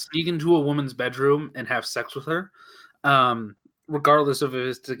then sneak into a woman's bedroom and have sex with her, regardless of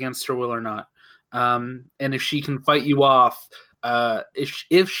if it's against her will or not. And if she can fight you off,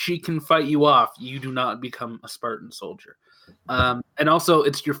 if she can fight you off, you do not become a Spartan soldier. And also,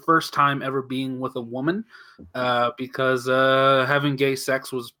 it's your first time ever being with a woman, because having gay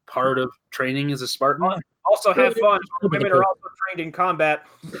sex was part of training as a Spartan. Also, have fun. Women are also trained in combat.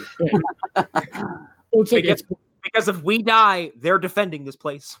 Because if we die, they're defending this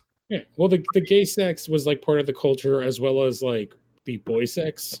place. Yeah. Well, the gay sex was like part of the culture as well as like the boy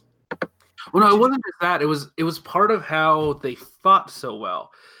sex. Well, no, it wasn't just that. It was part of how they fought so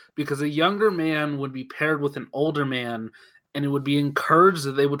well, because a younger man would be paired with an older man, and it would be encouraged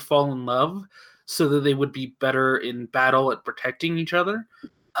that they would fall in love, so that they would be better in battle at protecting each other.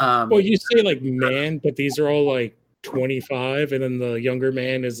 Well, you say like man, but these are all like 25, and then the younger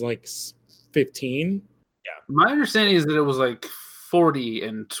man is like 15. Yeah, my understanding is that it was like 40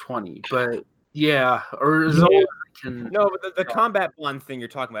 and 20, but yeah, or no, but the combat bond thing you're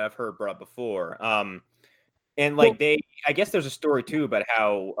talking about, I've heard brought up before. And like I guess there's a story too about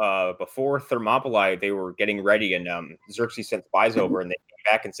how before Thermopylae they were getting ready, and Xerxes sent spies over, and they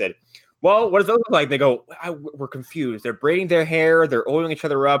came back and said, "Well, what does those look like?" They go, "We're confused. They're braiding their hair, they're oiling each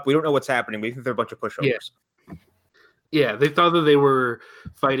other up. We don't know what's happening. We think they're a bunch of pushovers." Yeah, they thought that they were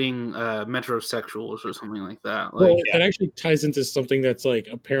fighting metrosexuals or something like that. Well, that actually ties into something that's like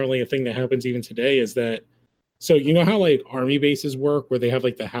apparently a thing that happens even today. Is that so? You know how like army bases work, where they have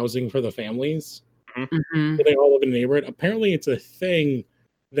like the housing for the families. Mm-hmm. Where they all live in a neighborhood. Apparently, it's a thing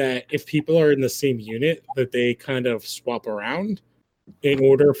that if people are in the same unit, that they kind of swap around in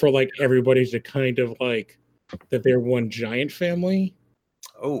order for like everybody to kind of like that they're one giant family.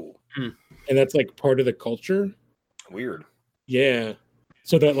 Oh, and that's like part of the culture. Weird. Yeah,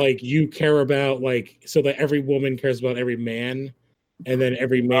 so that like you care about like so that every woman cares about every man. And then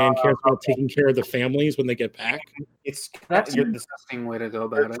every man cares about taking care of the families when they get back. That's a disgusting way to go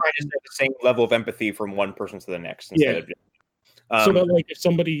about it. Trying to set the same level of empathy from one person to the next. Instead of so that like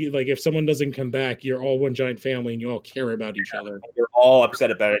if someone doesn't come back, you're all one giant family and you all care about each other. You're all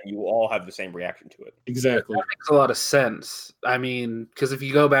upset about it. And you all have the same reaction to it. Exactly. That makes a lot of sense. I mean, because if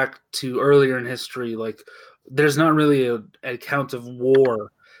you go back to earlier in history, like there's not really an account of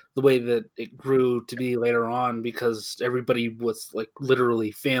war the way that it grew to be later on, because everybody was like literally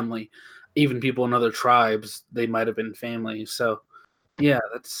family. Even people in other tribes, they might have been family. So yeah,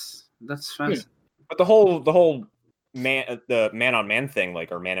 that's fascinating. Yeah. But the whole the man on man thing, like,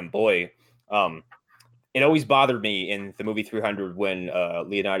 or man and boy, it always bothered me in the movie 300 when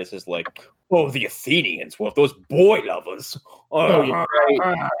Leonidas is like, "Oh, the Athenians, well, those boy lovers."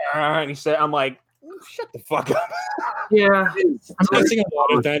 And he said, "I'm like, shut the fuck up." Yeah, I'm guessing a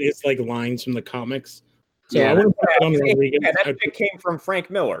lot of that is like lines from the comics. So I wouldn't put it on Rodriguez. That shit came from Frank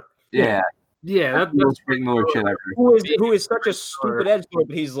Miller. Yeah, that's Frank Miller shit. Who is such a stupid edge lord,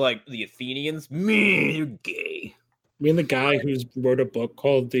 but he's like, the Athenians, me, you're gay. I mean, the guy who's wrote a book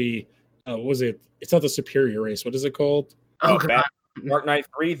called the what was it? It's not the Superior Race. What is it called? Dark Knight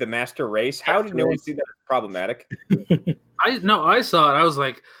 3, The Master Race. How did no one see that as problematic? I saw it. I was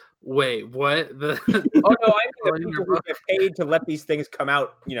like, wait, what? Oh no, I mean the people who get paid to let these things come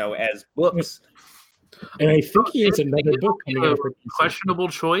out, as books. And I think he has another book coming out for questionable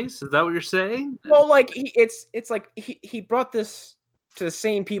choice. Is that what you're saying? Well, like it's like he brought this to the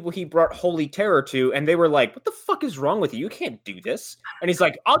same people he brought Holy Terror to, and they were like, "What the fuck is wrong with you? You can't do this." And he's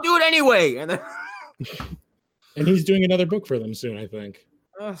like, "I'll do it anyway." And then and he's doing another book for them soon, I think.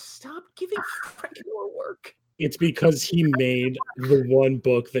 Stop giving Frank more work. It's because he made the one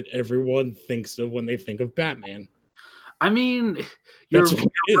book that everyone thinks of when they think of Batman. I mean, you're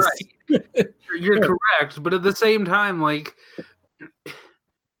right. You're correct, but at the same time, like,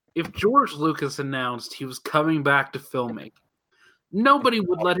 if George Lucas announced he was coming back to filmmaking, nobody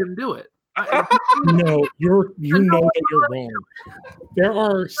would let him do it. No, you know that you're wrong. There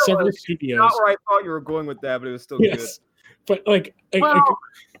are several studios. Not where I thought you were going with that, but it was still good. But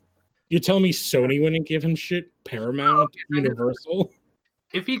you're telling me Sony wouldn't give him shit? Paramount, Universal.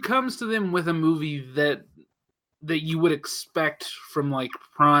 If he comes to them with a movie that you would expect from like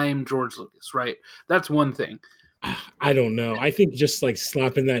prime George Lucas, right? That's one thing. I don't know. I think just like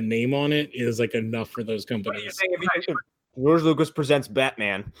slapping that name on it is like enough for those companies. If George Lucas presents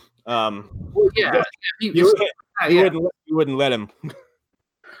Batman, you wouldn't let him.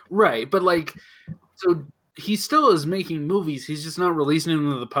 Right, but like, so he still is making movies. He's just not releasing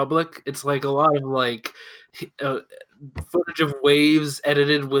them to the public. It's like a lot of like footage of waves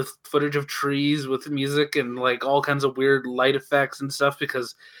edited with footage of trees with music and like all kinds of weird light effects and stuff.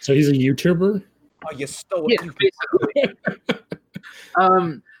 Because so he's a YouTuber. Oh, you stole it. Yeah, basically.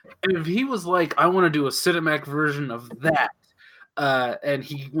 And if he was like, I want to do a cinematic version of that, and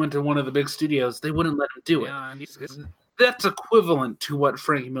he went to one of the big studios, they wouldn't let him do it. That's equivalent to what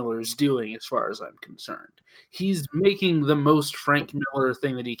Frank Miller is doing, as far as I'm concerned. He's making the most Frank Miller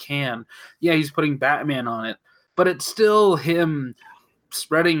thing that he can. Yeah, he's putting Batman on it, but it's still him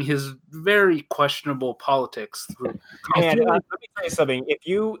spreading his very questionable politics through. And let me tell you something. If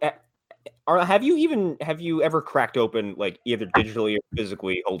you have you ever cracked open, like, either digitally or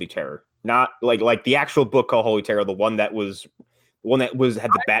physically, Holy Terror? Not like the actual book called Holy Terror, the one that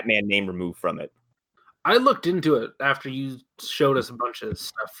had the Batman name removed from it. I looked into it after you showed us a bunch of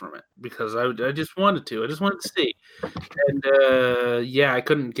stuff from it because I just wanted to. I just wanted to see. And I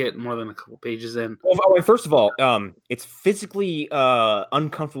couldn't get more than a couple pages in. Well, first of all, it's physically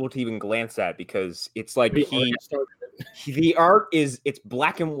uncomfortable to even glance at because it's like the art it's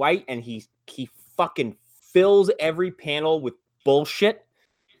black and white, and he fucking fills every panel with bullshit.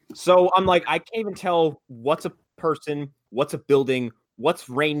 So I'm like, I can't even tell what's a person, what's a building, what's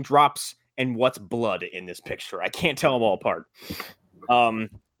raindrops, and what's blood in this picture. I can't tell them all apart.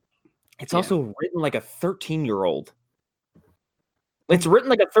 It's also written like a 13-year-old. It's written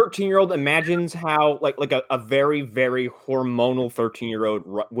like a 13-year-old imagines how like a very, very hormonal 13-year-old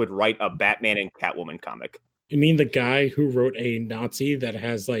would write a Batman and Catwoman comic. You mean the guy who wrote a Nazi that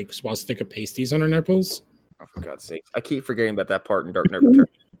has like swastika pasties on her nipples? Oh, for God's sake. I keep forgetting about that part in Dark Knight Returns.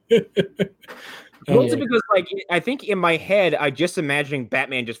 Mostly because, like, I think in my head, I just imagining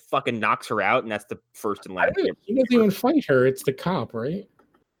Batman just fucking knocks her out, and that's the first and last. He doesn't even fight her. It's the cop, right?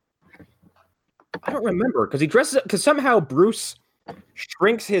 I don't remember because somehow Bruce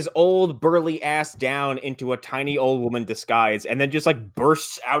shrinks his old burly ass down into a tiny old woman disguise, and then just like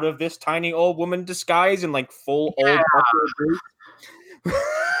bursts out of this tiny old woman disguise in like full old.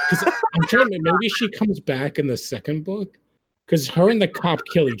 I'm trying to. Maybe she comes back in the second book because her and the cop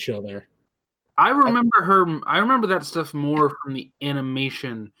kill each other. I remember that stuff more from the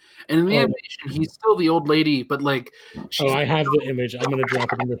animation. And in the animation, he's still the old lady, but like... I have the image. I'm going to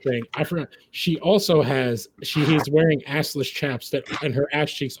drop it in the thing. I forgot. She also has... She's wearing assless chaps, and her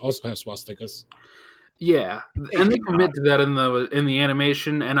ass cheeks also have swastikas. Yeah, and they commit to that in the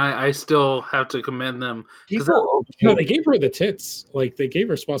animation, and I still have to commend them. No, they gave her the tits. Like, they gave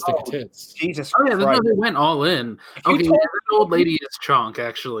her swastika tits. Jesus Christ. Yeah, they went all in. Okay, that old lady is Chonk,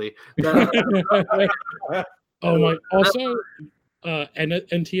 actually. Oh my! Also,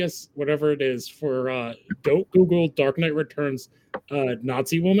 NTS, whatever it is, for don't Google Dark Knight Returns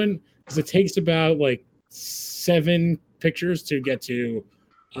Nazi woman, because it takes about like 7 pictures to get to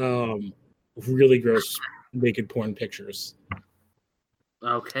really gross naked porn pictures.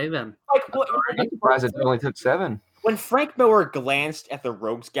 Okay, then. I'm surprised it only took 7. When Frank Miller glanced at the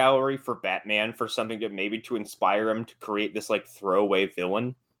Rogues Gallery for Batman for something to inspire him to create this like throwaway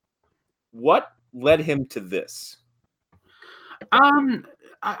villain, what led him to this?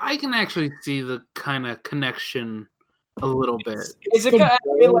 I can actually see the kind of connection a little bit.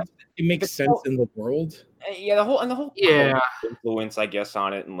 It makes sense in the world. Yeah, the whole influence, I guess,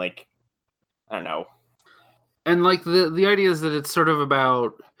 on it, and like, I don't know. And like the idea is that it's sort of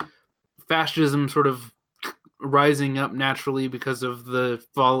about fascism sort of rising up naturally because of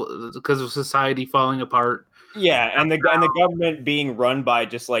because of society falling apart. Yeah, and the government being run by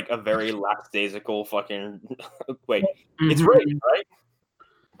just like a very lackadaisical fucking wait, it's Reagan, right?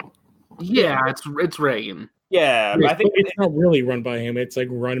 Yeah, it's Reagan. Yeah, Yes, I think it's not really run by him. It's like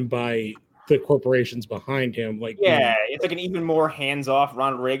run by the corporations behind him. Like, it's like an even more hands-off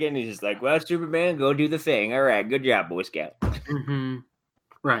Ronald Reagan. He's just like, well, Superman, go do the thing. All right, good job, Boy Scout.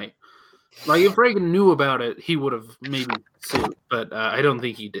 Right. Like if Reagan knew about it, he would have maybe sued, but I don't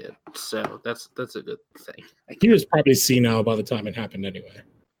think he did. So that's a good thing. He was probably senile by the time it happened anyway.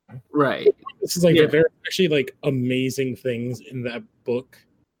 Right. This is like there are actually like amazing things in that book,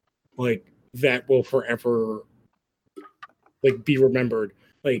 like that will forever like be remembered.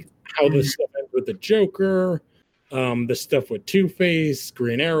 Like how the stuff ended with the Joker, the stuff with Two-Face,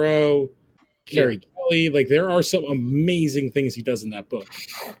 Green Arrow, Carrie Kelly. Like there are some amazing things he does in that book.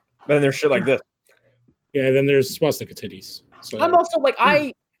 But then there's shit like this. Yeah, and then there's swastika titties. So I'm also like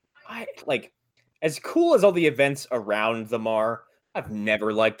I like as cool as all the events around them are. I've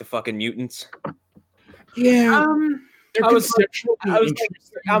never liked the fucking mutants. Yeah, I was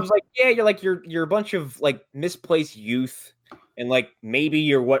like, yeah, you're a bunch of like misplaced youth, and like maybe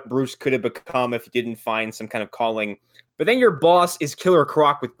you're what Bruce could have become if he didn't find some kind of calling. But then your boss is Killer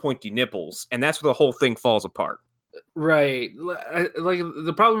Croc with pointy nipples, and that's where the whole thing falls apart. Right. Like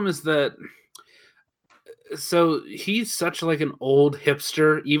the problem is that so he's such like an old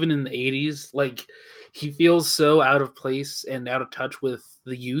hipster, even in the 80s. Like he feels so out of place and out of touch with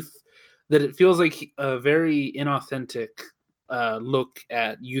the youth that it feels like a very inauthentic look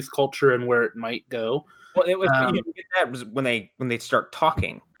at youth culture and where it might go. Well, it was you get that was when they start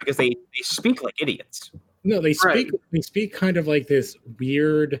talking because they speak like idiots. No, they speak kind of like this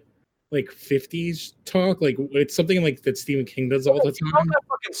weird like 50s talk, like it's something like that Stephen King does all the time. All got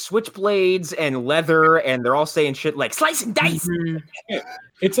fucking switchblades and leather, and they're all saying shit like slice and dice.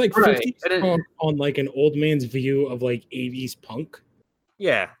 It's like 50s talk on like an old man's view of like 80s punk.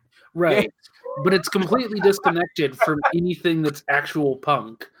 Yeah, right. Yeah. But it's completely disconnected from anything that's actual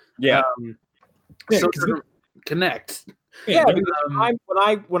punk. Yeah, so connect. Yeah,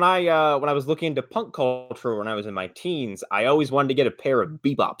 when I was looking into punk culture when I was in my teens, I always wanted to get a pair of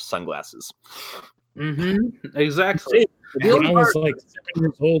Bebop sunglasses. Exactly. When I was like 7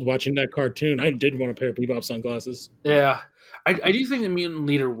 years old watching that cartoon, I did want a pair of Bebop sunglasses. Yeah. I do think the mutant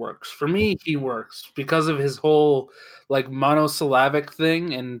leader works. For me, he works because of his whole like monosyllabic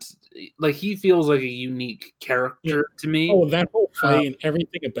thing, and like he feels like a unique character to me. Oh, that whole fight and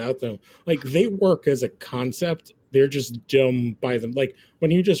everything about them, like they work as a concept. They're just dumb by them. Like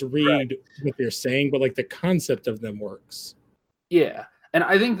when you just read what they're saying, but like the concept of them works. Yeah. And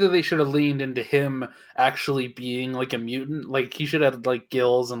I think that they should have leaned into him actually being like a mutant. Like he should have like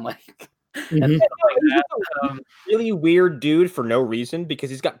gills and like and stuff like that. Really weird dude for no reason because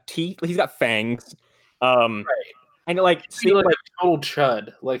he's got teeth, he's got fangs. And like see like a total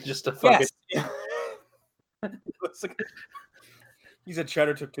chud, like just a fucking he's a chud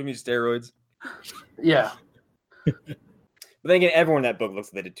who took too many steroids. Yeah. But then again, everyone in that book looks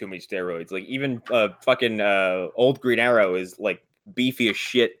like they did too many steroids. Like even fucking old Green Arrow is like beefy as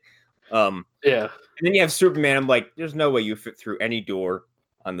shit. Yeah. And then you have Superman. I'm like, there's no way you fit through any door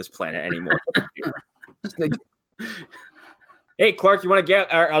on this planet anymore. Hey, Clark, you want to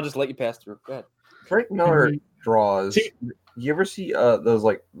get? All right, I'll just let you pass through. Go ahead. Frank Miller draws. You ever see those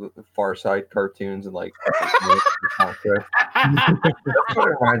like Far Side cartoons and like that's what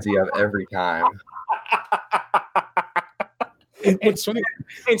it reminds me of every time. It's funny.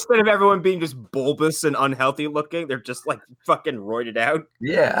 Instead of everyone being just bulbous and unhealthy looking, they're just like fucking roided out.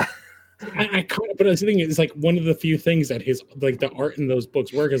 Yeah. But I think it's like one of the few things that his like the art in those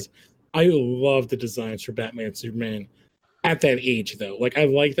books work is I love the designs for Batman and Superman at that age though. Like I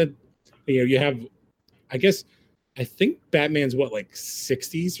like that you have I think Batman's what like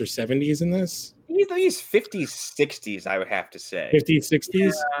 60s or 70s in this? He's 50s, 60s, I would have to say. 50s,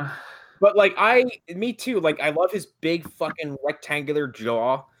 60s? Yeah. But like me too. Like I love his big fucking rectangular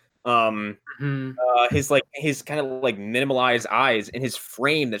jaw, his kind of like minimalized eyes, and his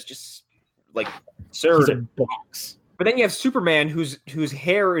frame that's just like absurd. He's a box. But then you have Superman, whose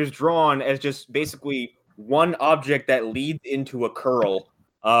hair is drawn as just basically one object that leads into a curl.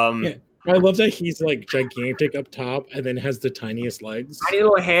 Yeah. I love that he's like gigantic up top and then has the tiniest legs, tiny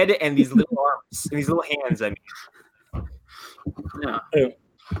little head, and these little arms and these little hands. I mean, yeah.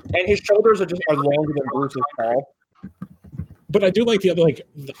 And his shoulders are longer than Bruce's tall. But I do like the other, like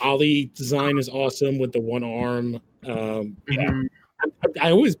the Ollie design is awesome with the one arm.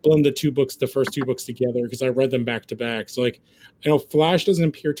 I always blend the first two books together because I read them back to back. So like, I know Flash doesn't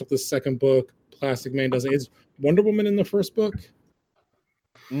appear till the second book. Plastic Man doesn't. Is Wonder Woman in the first book?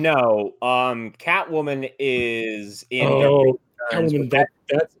 No, Catwoman is in. Oh, Catwoman.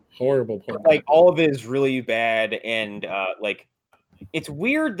 That's horrible. Part like all of it is really bad, and like it's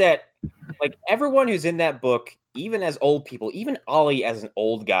weird that like everyone who's in that book, even as old people, even Ollie as an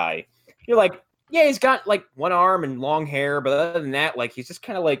old guy, you're like, yeah, he's got like one arm and long hair, but other than that, like he's just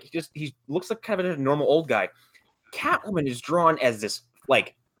kind of like he looks like kind of a normal old guy. Catwoman is drawn as this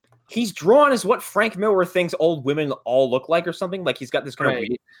like. He's drawn as what Frank Miller thinks old women all look like or something. Like he's got this kind of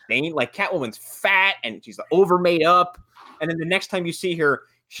weird thing. Like Catwoman's fat and she's over made up. And then the next time you see her,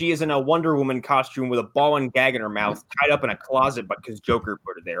 she is in a Wonder Woman costume with a ball and gag in her mouth, tied up in a closet, but because Joker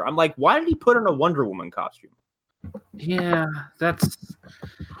put her there. I'm like, why did he put on a Wonder Woman costume? Yeah, that's.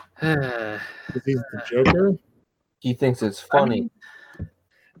 Is he the Joker? He thinks it's funny. I mean,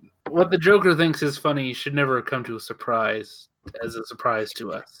 what the Joker thinks is funny should never come to a surprise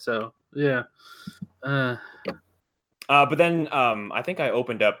to us. So yeah. But then I think I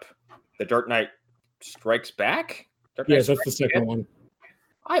opened up The Dark Knight Strikes Back. Yes, that's the second one.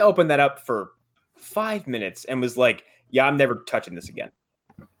 I opened that up for 5 minutes and was like, yeah, I'm never touching this again.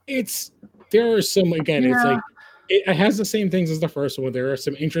 There are some, again, it's like it has the same things as the first one. There are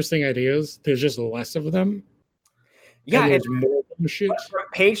some interesting ideas. There's just less of them. Yeah, and there's more shit. From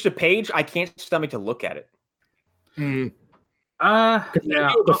page to page, I can't stomach to look at it. Yeah.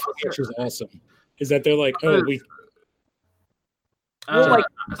 The Flash is awesome. Is that they're like, there's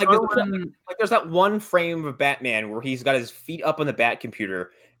that one frame of Batman where he's got his feet up on the Bat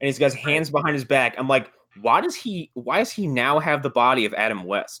computer and he's got his hands behind his back. I'm like, why does he now have the body of Adam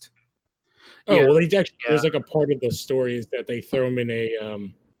West? Well, there's like a part of the story is that they throw him in a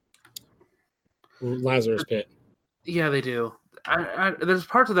Lazarus pit. Yeah, they do. There's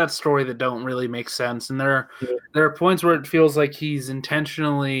parts of that story that don't really make sense, and there are points where it feels like he's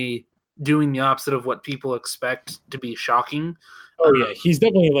intentionally doing the opposite of what people expect to be shocking. Oh yeah, he's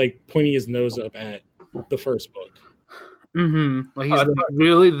definitely like pointing his nose up at the first book. Like he's like,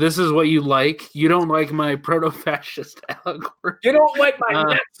 really, this is what you like? You don't like my proto-fascist allegory? You don't like my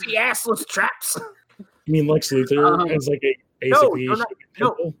Nazi assless traps? I mean, Lex Luthor as like a basically.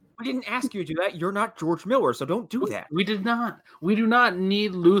 No. We didn't ask you to do that. You're not George Miller, so don't do that. We did not. We do not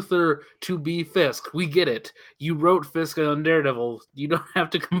need Luthor to be Fisk. We get it. You wrote Fisk on Daredevil. You don't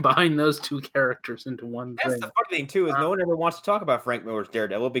have to combine those two characters into one thing. That's the funny thing, too, is no one ever wants to talk about Frank Miller's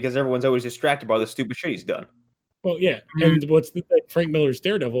Daredevil because everyone's always distracted by the stupid shit he's done. Well, yeah. And Frank Miller's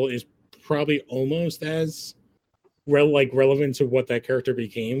Daredevil is probably almost as relevant to what that character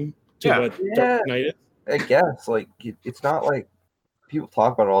became to what Dark Knight is. I guess. Like, it's not like people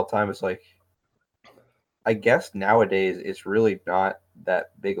talk about it all the time. It's like, I guess nowadays it's really not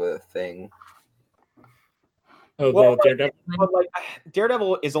that big of a thing.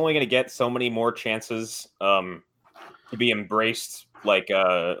 Daredevil is only going to get so many more chances to be embraced like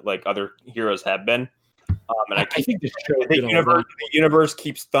other heroes have been. And I think the universe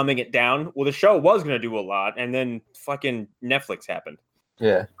keeps thumbing it down. Well, the show was going to do a lot, and then fucking Netflix happened.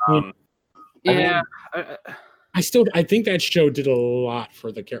 Yeah. I think that show did a lot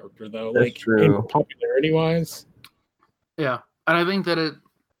for the character, though. That's true. Popularity-wise. Yeah, and I think that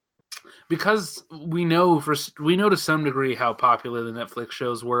because we know to some degree how popular the Netflix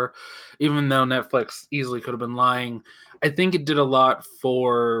shows were, even though Netflix easily could have been lying. I think it did a lot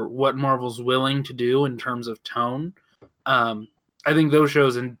for what Marvel's willing to do in terms of tone. I think those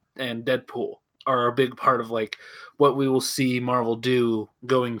shows and Deadpool are a big part of like what we will see Marvel do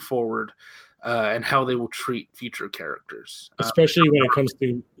going forward. And how they will treat future characters, especially when it comes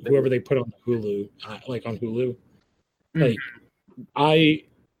to whoever they put on Hulu, like on Hulu. Like, I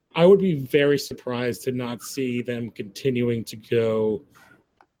would be very surprised to not see them continuing to go,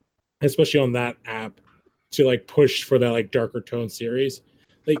 especially on that app, to like push for that like darker tone series,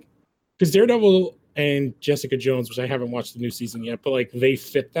 like because Daredevil and Jessica Jones, which I haven't watched the new season yet, but like they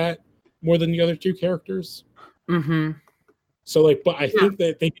fit that more than the other two characters. Mm-hmm. So, like, but I think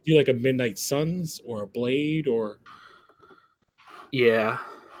that they could do like a Midnight Suns or a Blade or. Yeah.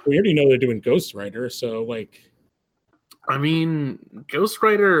 We already know they're doing Ghost Rider, so like. I mean, Ghost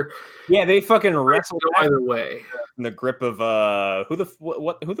Rider. Yeah, they fucking wrestled either way. In the grip of who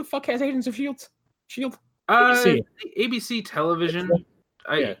the fuck has Agents of Shield? ABC Television.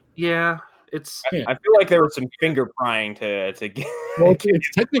 It's. I feel like there was some finger prying to get. Well, it's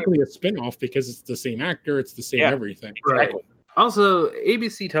technically a spinoff because it's the same actor, it's the same everything. Right. Also,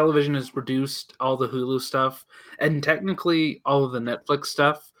 ABC Television has produced all the Hulu stuff and technically all of the Netflix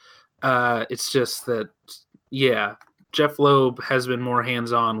stuff. It's just that, Jeff Loeb has been more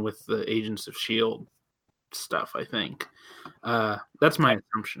hands-on with the Agents of S.H.I.E.L.D. stuff, I think. That's my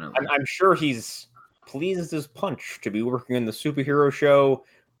assumption of it. I'm sure he's pleased as punch to be working in the superhero show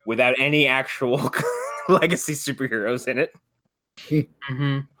without any actual legacy superheroes in it.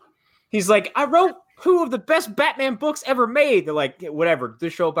 Mm-hmm. He's like, I wrote 2 of the best Batman books ever made. They're like, whatever,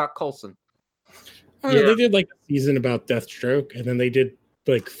 this show about Coulson. Yeah. They did like a season about Deathstroke, and then they did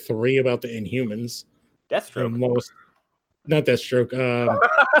like 3 about the Inhumans. Deathstroke. Not Deathstroke.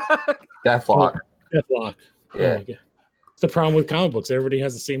 Deathlock. Deathlock. Yeah. Oh, it's the problem with comic books. Everybody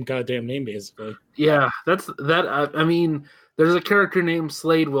has the same goddamn name, basically. Yeah, that's that. I mean, there's a character named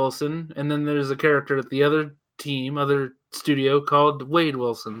Slade Wilson, and then there's a character at the other studio called Wade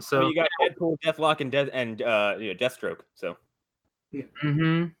Wilson. So you got Deadpool, Deathlock, and Deathstroke. So,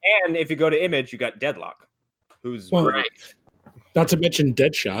 mm-hmm. And if you go to Image, you got Deadlock, who's right. Not to mention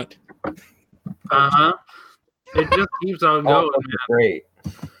Deadshot. It just keeps on going. Great.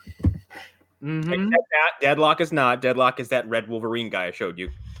 Mm-hmm. Except that Deadlock is not. Deadlock is that red Wolverine guy I showed you,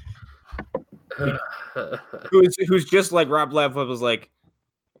 who's just like Rob Liefeld was like,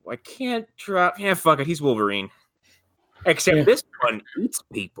 I can't drop. Yeah, fuck it. He's Wolverine. Except this one eats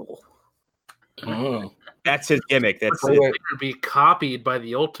people. Oh, that's his gimmick. That's Wait. Going to be copied by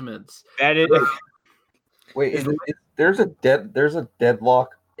the Ultimates. That is. Wait, there's a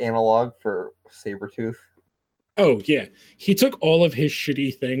Deadlock analog for Sabretooth? Oh yeah, he took all of his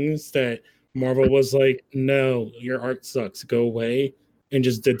shitty things that Marvel was like, no, your art sucks, go away, and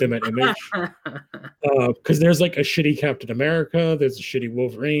just did them at Image. Because there's like a shitty Captain America, there's a shitty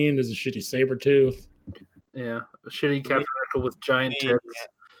Wolverine, there's a shitty Sabretooth. Yeah, a shitty Captain America with giant tits.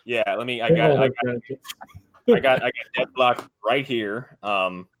 Yeah, let me. I got Deadlock right here.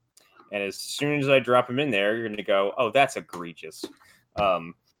 And as soon as I drop him in there, you're gonna go, oh, that's egregious.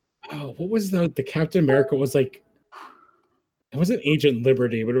 What was the Captain America was like? It wasn't Agent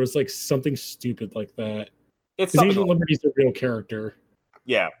Liberty, but it was like something stupid like that. It's Agent Liberty's a real character.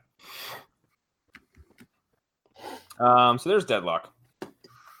 Yeah. So there's Deadlock. I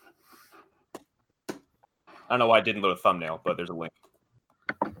don't know why I didn't load a thumbnail, but there's a link.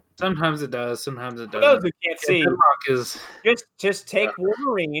 Sometimes it does. Sometimes it doesn't. For those who can't see, Deadlock is just take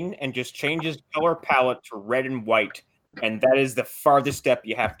Wolverine and just change his color palette to red and white, and that is the farthest step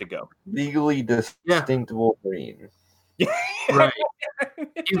you have to go. Legally distinct Wolverine. Right.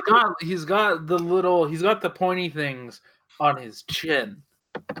 He's got the pointy things on his chin.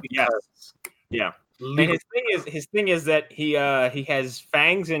 Yes. Yeah. And his thing is that he has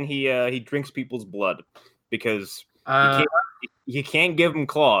fangs and he drinks people's blood because you can't give him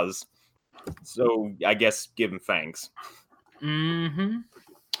claws. So I guess give him fangs. Mm-hmm.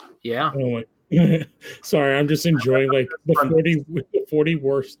 Yeah. Oh my. Sorry, I'm just enjoying like the 40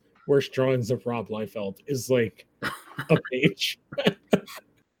 worst drawings of Rob Liefeld is like a page.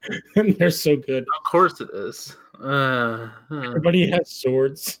 And they're so good. Of course it is. Everybody has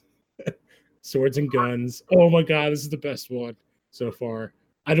swords. Swords and guns. Oh my god, this is the best one so far.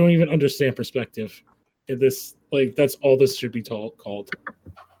 I don't even understand perspective. This that's all this should be called.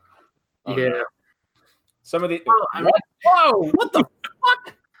 Yeah. Some of the whoa, what the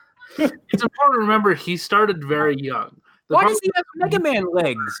fuck? It's important to remember he started very young. Why does he have Mega Man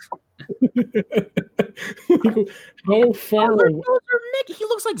legs? How far away? He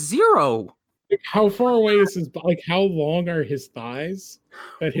looks like Zero. How far away is his? Like, how long are his thighs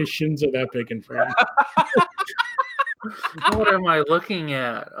that his shins are that big in front? What am I looking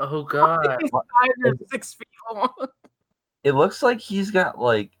at? Oh god, his thighs are 6 feet long. It looks like he's got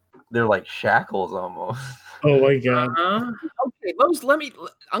they're like shackles almost. Oh my god. Okay,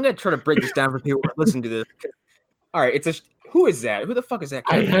 I'm gonna try to break this down for people who listen to this. All right, who is that? Who the fuck is that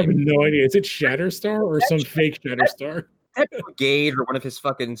guy? I have no idea. Is it Shatterstar or some fake Shatterstar? That Brigade or one of his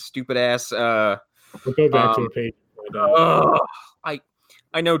fucking stupid ass. We'll go back to the page.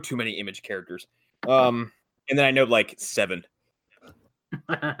 I know too many Image characters. And then I know like 7.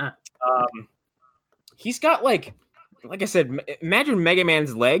 He's got like I said, imagine Mega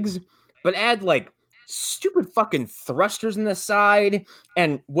Man's legs, but add like stupid fucking thrusters in the side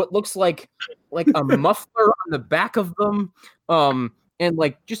and what looks like a muffler on the back of them, and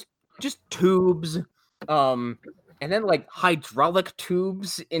like just tubes, and then like hydraulic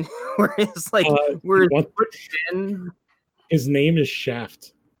tubes in where it's like where his name is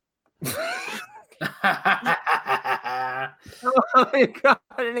Shaft. Oh my god!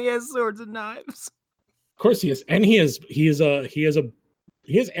 And he has swords and knives. Of course he is, and he has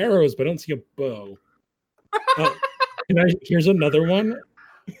arrows, but I don't see a bow. Here's another one.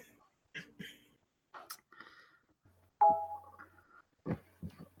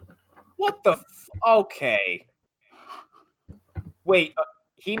 What the? Okay. Wait,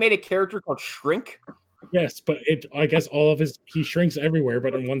 he made a character called Shrink. Yes, but I guess he shrinks everywhere,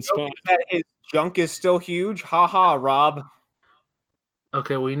 but in one spot. That his junk is still huge. Ha ha, Rob.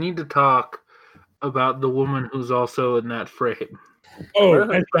 Okay, we need to talk about the woman who's also in that frame. Oh,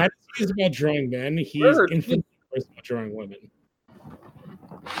 and that is about drawing men. He is infinitely worse about drawing women.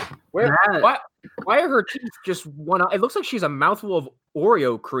 Why are her teeth just one? It looks like she's a mouthful of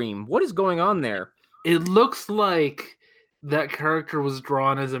Oreo cream. What is going on there? It looks like that character was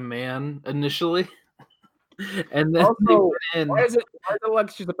drawn as a man initially, and then also, why is it like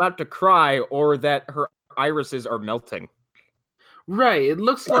she's about to cry or that her irises are melting? Right. It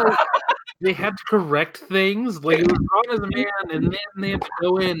looks like they had to correct things. Like, it was drawn as a man, and then they had to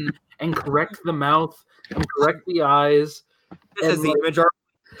go in and correct the mouth and correct the eyes. This is the image art.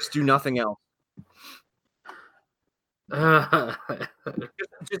 Just do nothing else.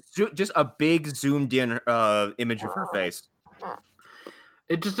 Just a big zoomed in image of her face.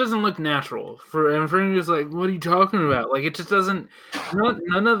 It just doesn't look natural. And for me, it's like, what are you talking about? Like, it just doesn't.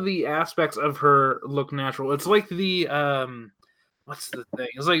 None of the aspects of her look natural. It's like the what's the thing?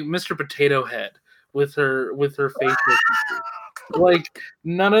 It's like Mr. Potato Head with her face. Like,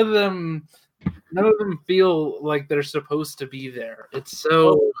 none of them feel like they're supposed to be there. It's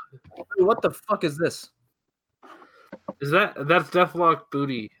so. What the fuck is this? That's Deathlock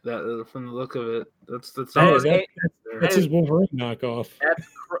Booty? That from the look of it, that's his Wolverine knockoff.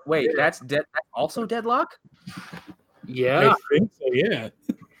 That's also Deadlock. Yeah, I think so. Yeah.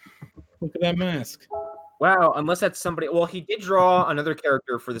 Look at that mask. Wow, unless that's somebody. Well, he did draw another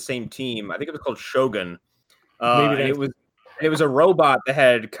character for the same team. I think it was called Shogun. Maybe it was a robot that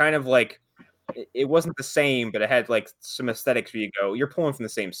had kind of like. It wasn't the same, but it had like some aesthetics where you go, you're pulling from the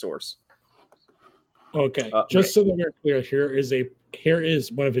same source. Okay. Just so that we're clear, here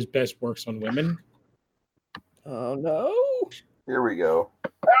is one of his best works on women. Oh no. Here we go.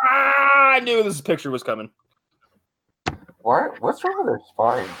 I knew this picture was coming. What's wrong with their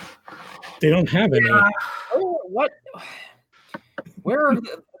spine? They don't have any. Oh, what? Where do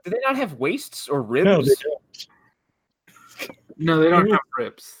they not have waists or ribs? No, they don't. No, they don't have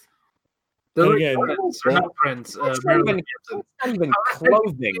ribs. They're not prints. It's not even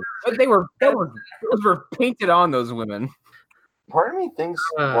clothing. Those were painted on those women. Part of me thinks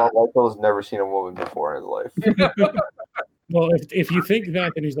Michael's never seen a woman before in his life. Well, if you think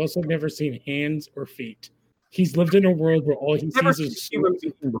that, then he's also never seen hands or feet. He's lived in a world where all he sees is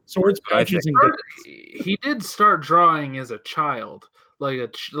swords, patches, and guns. He did start drawing as a child, like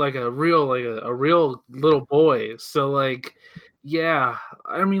a real little boy. So like. Yeah,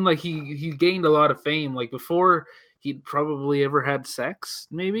 I mean, like he gained a lot of fame. Like before, he'd probably ever had sex,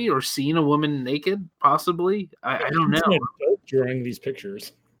 maybe, or seen a woman naked, possibly. I don't know. He's an adult drawing these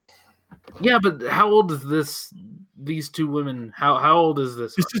pictures. Yeah, but how old is these two women? How old is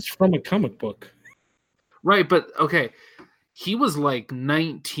this? This is from a comic book, right? But okay, he was like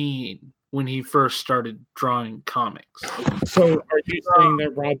 19 when he first started drawing comics. So are you saying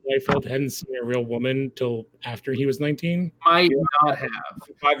that Rob Liefeld hadn't seen a real woman till after he was 19? Might not have.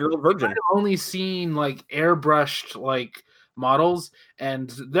 5-year-old virgin. I've only seen like airbrushed like models,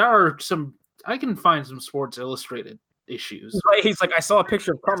 and there are some. I can find some Sports Illustrated issues. Right, he's like, I saw a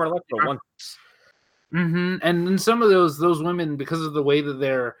picture of Carmen Electra once. Mm-hmm. And in some of those women, because of the way that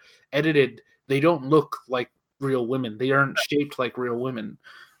they're edited, they don't look like real women. They aren't shaped like real women.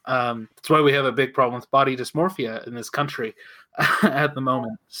 That's why we have a big problem with body dysmorphia in this country at the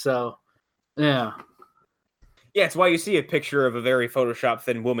moment. So, yeah. Yeah, it's why you see a picture of a very Photoshop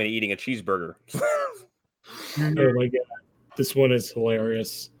thin woman eating a cheeseburger. Oh my god. This one is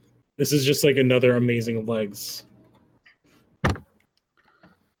hilarious. This is just like another amazing legs.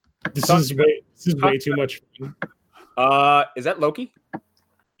 This is way too much fun. Is that Loki?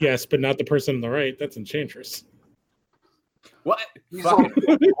 Yes, but not the person on the right. That's Enchantress. What? What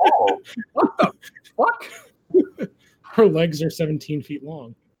the fuck? Her legs are 17 feet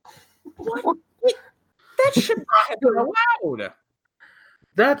long. What? That should not have been allowed.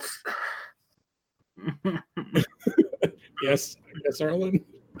 That's yes, Arlen.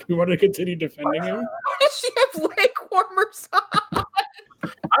 You want to continue defending him? Why does she have leg warmers on?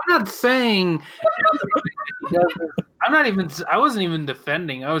 I'm not saying. I wasn't even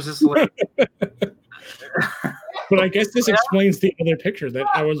defending. I was just like. But I guess this explains the other picture that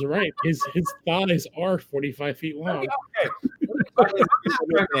I was right. His thighs are 45 feet long. Okay.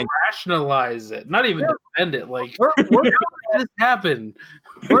 Rationalize it, not even defend it. Like, how did this happen?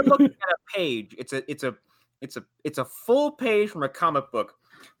 We're looking at a page. It's a full page from a comic book.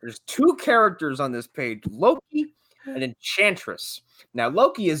 There's two characters on this page: Loki and Enchantress. Now,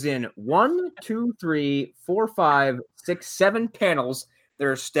 Loki is in 1, 2, 3, 4, 5, 6, 7 panels that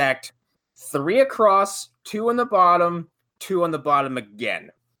are stacked 3 across, 2 on the bottom, 2 on the bottom again.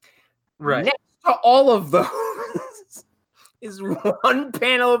 Right. Next to all of those is one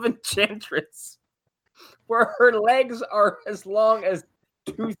panel of Enchantress where her legs are as long as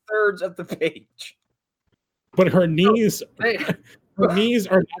 2/3 of the page. But her knees, are not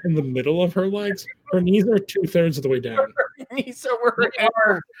in the middle of her legs. Her knees are 2/3 of the way down. Her knees are where her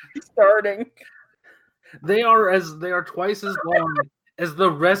are starting. They are twice as long as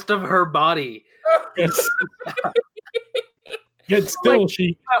the rest of her body. Yes. Yet still,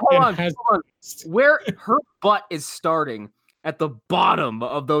 she hold has on. Where her butt is starting at the bottom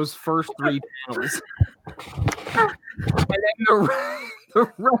of those first 3 panels. And then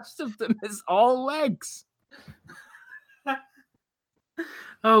the rest of them is all legs.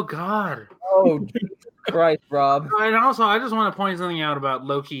 Oh God! Oh Jesus Christ, Rob! And also, I just want to point something out about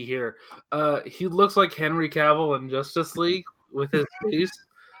Loki here. He looks like Henry Cavill in Justice League with his face,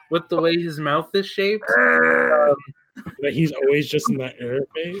 with the way his mouth is shaped. that he's always just in that air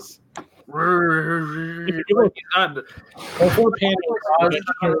phase. He's got Before panels, his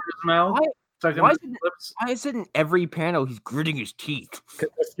mouth. Why is it in every panel he's gritting his teeth?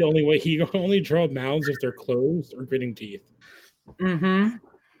 That's the only way. He can only draw mouths if they're closed or gritting teeth. Mm-hmm.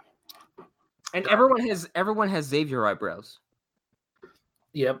 And everyone has Xavier eyebrows.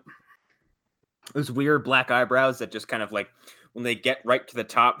 Yep. Those weird black eyebrows that just kind of like when they get right to the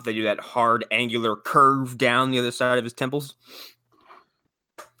top, they do that hard angular curve down the other side of his temples.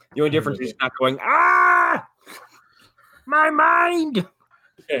 The only difference is he's not going, my mind.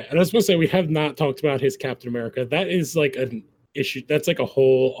 Yeah, and I was supposed to say we have not talked about his Captain America. That is like an issue. That's like a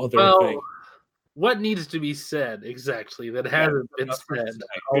whole other thing. What needs to be said exactly that hasn't been said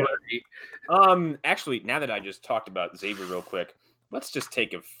already? Actually, now that I just talked about Xavier real quick, let's just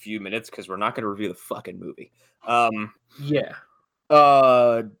take a few minutes because we're not going to review the fucking movie. Yeah.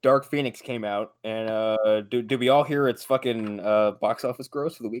 Dark Phoenix came out, and did we all hear its fucking box office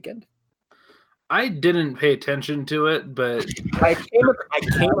gross for the weekend? I didn't pay attention to it, but I came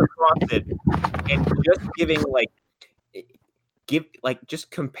across it, and just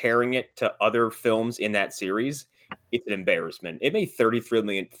just comparing it to other films in that series, it's an embarrassment. It made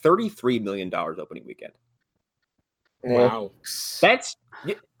 $33 million opening weekend. Wow, that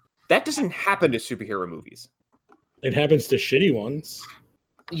doesn't happen to superhero movies. It happens to shitty ones.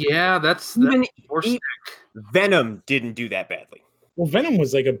 Yeah, that's Venom didn't do that badly. Well, Venom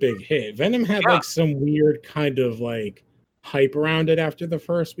was like a big hit. Venom had like some weird kind of like hype around it after the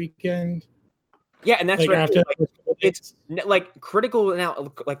first weekend. Yeah, and that's like right. After It's like critical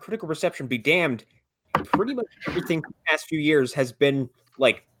reception be damned. Pretty much everything the past few years has been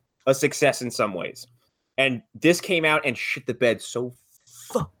like a success in some ways, and this came out and shit the bed so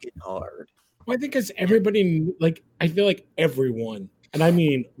fucking hard. Well, I think because everybody, like, I feel like everyone, and I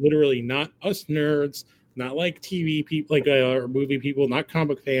mean literally not us nerds, not like TV people, like or movie people, not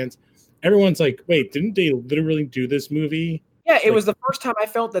comic fans. Everyone's like, wait, didn't they literally do this movie? Yeah, it was the first time I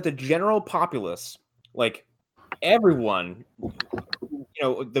felt that the general populace, like everyone,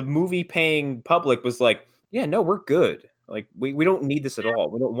 the movie paying public was like, yeah, no, we're good. Like, we don't need this at all.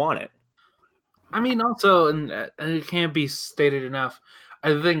 We don't want it. I mean, also, and it can't be stated enough,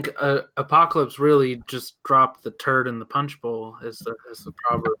 I think Apocalypse really just dropped the turd in the punch bowl, as the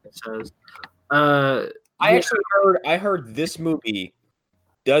proverb says. I heard this movie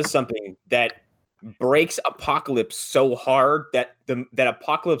does something that breaks Apocalypse so hard that that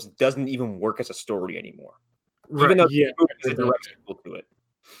Apocalypse doesn't even work as a story anymore. Right. Even though the movie is a direct sequel to it.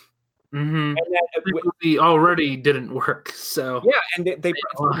 Mm-hmm. The movie already didn't work, so yeah, and I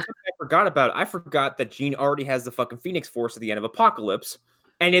forgot about it. I forgot that Jean already has the fucking Phoenix Force at the end of Apocalypse,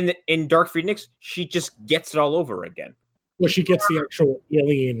 and in Dark Phoenix, she just gets it all over again. Well, she gets the actual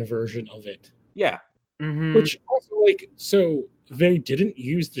alien version of it. Yeah, mm-hmm. Which also so they didn't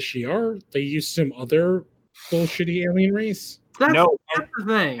use the Shi'ar; they used some other bullshitty alien race. That's the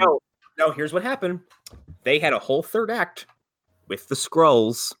thing. No. Here's what happened: they had a whole third act with the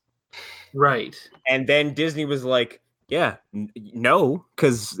Skrulls. Right. And then Disney was like, yeah, no,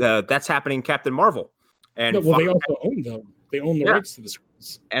 because that's happening in Captain Marvel. And no, well, they also own them. They own the rights to the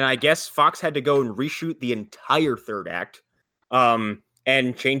Skrulls. And I guess Fox had to go and reshoot the entire third act and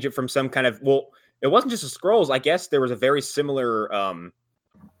change it from some kind of, it wasn't just the Skrulls. I guess there was a very similar,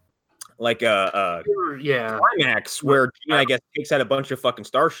 climax where Jean, I guess, takes out a bunch of fucking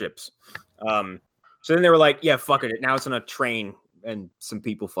starships. So then they were like, yeah, fuck it. Now it's on a train and some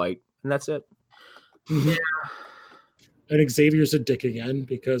people fight. And that's it. Yeah. And Xavier's a dick again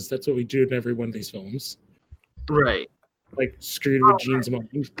because that's what we do in every one of these films. Right. Like screwed with Jean's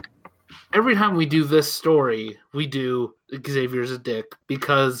mind. Every time we do this story, we do Xavier's a dick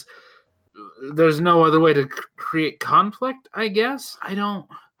because there's no other way to create conflict, I guess. I don't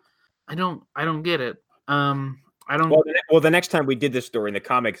get it. I don't. Well, the next time we did this story in the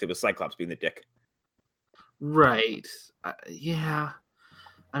comics, it was Cyclops being the dick. Right. Yeah.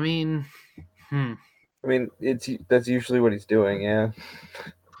 I mean, that's usually what he's doing. Yeah.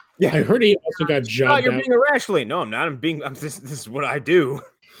 Yeah, I heard he also got jobbed you're out. being irrationally. No, I'm not. This is what I do.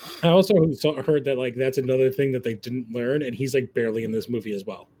 I also heard that like that's another thing that they didn't learn, and he's like barely in this movie as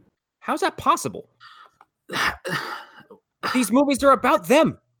well. How's that possible? These movies are about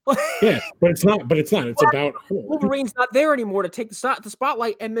them. Yeah, but it's not. It's about her. Wolverine's not there anymore to take the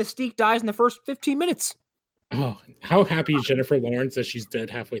spotlight, and Mystique dies in the first 15 minutes. Oh, how happy is Jennifer Lawrence that she's dead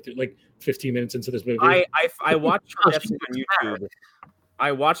halfway through, like 15 minutes into this movie? I watched her death on YouTube.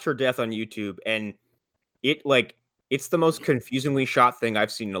 I watched her death on YouTube, and it's the most confusingly shot thing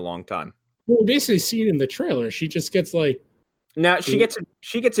I've seen in a long time. Well, we basically see it in the trailer. She just gets like. Now she gets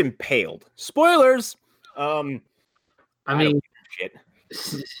impaled. Spoilers. I mean, shit.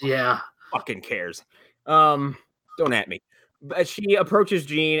 Yeah. Fucking cares. Don't at me. But she approaches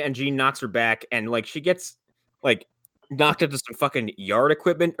Jean, and Jean knocks her back, and like she gets like knocked into some fucking yard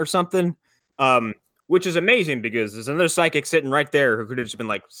equipment or something. Which is amazing because there's another psychic sitting right there who could have just been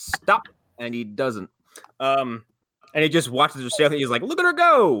like, stop, and he doesn't. And he just watches herself and he's like, look at her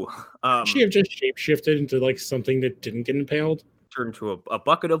go. She have just shapeshifted into like something that didn't get impaled. Turned to a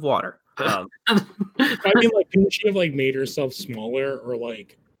bucket of water. I mean, like, couldn't she have like made herself smaller or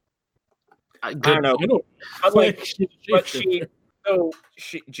like? I don't know.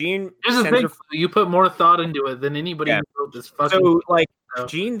 Jean. Here's the thing: you put more thought into it than anybody who wrote this fucking. So, like,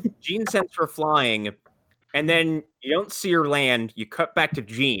 Jean sends her flying, and then you don't see her land. You cut back to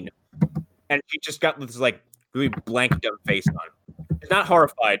Jean, and she just got this like really blank dumb face on. She's not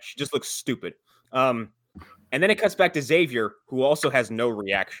horrified. She just looks stupid. And then it cuts back to Xavier, who also has no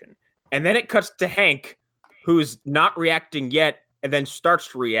reaction. And then it cuts to Hank, who's not reacting yet, and then starts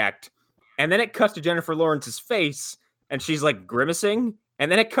to react. And then it cuts to Jennifer Lawrence's face, and she's like grimacing.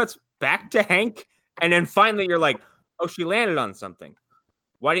 And then it cuts back to Hank, and then finally you're like, oh, she landed on something.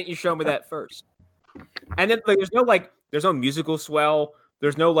 Why didn't you show me that first? And then like, there's no musical swell.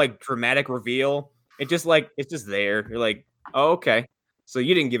 There's no like dramatic reveal. It's just there. You're like, oh, okay. So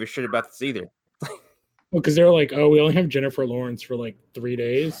you didn't give a shit about this either. Well, because they were like, oh, we only have Jennifer Lawrence for like 3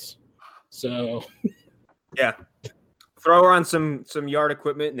 days. So yeah. Throw her on some yard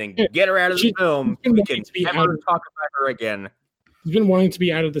equipment and then get her out of the film. We can never talk about her again. She's been wanting to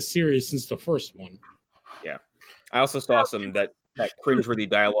be out of the series since the first one. Yeah. I also saw that cringeworthy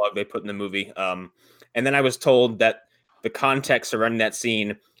dialogue they put in the movie. And then I was told that the context surrounding that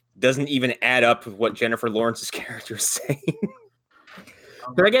scene doesn't even add up with what Jennifer Lawrence's character is saying.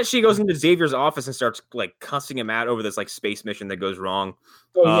 But I guess she goes into Xavier's office and starts like cussing him out over this like space mission that goes wrong.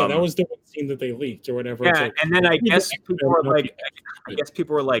 Oh yeah, that was the one scene that they leaked or whatever. Yeah, like, and then I guess people were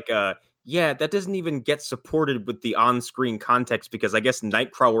like, yeah, that doesn't even get supported with the on-screen context because I guess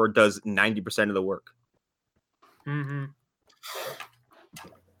Nightcrawler does 90% of the work. Mm-hmm.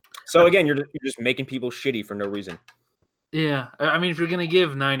 So again, you're just making people shitty for no reason. Yeah, I mean, if you're gonna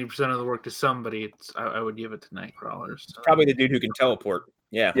give 90% of the work to somebody, I would give it to Nightcrawler. So. Probably the dude who can teleport.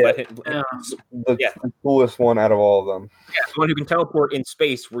 Yeah. The coolest one out of all of them. Yeah, the one who can teleport in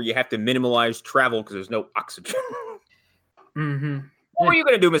space where you have to minimize travel because there's no oxygen. Mm-hmm. What are you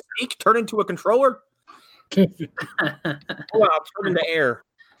gonna do, Mystique? Turn into a controller? Hold on, I'll turn into air,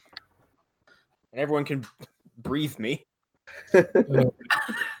 and everyone can breathe me.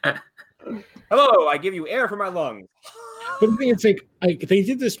 Hello, I give you air for my lungs. But the thing is, like, they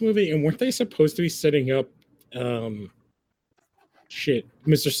did this movie, and weren't they supposed to be setting up, Mr.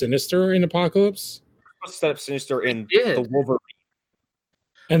 Sinister in Apocalypse? Let's set up Sinister in the Wolverine,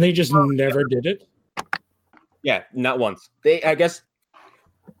 and they just never did it. Yeah, not once. I guess,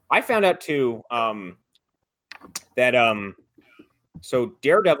 I found out too that so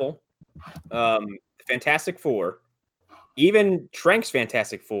Daredevil, Fantastic Four, even Trank's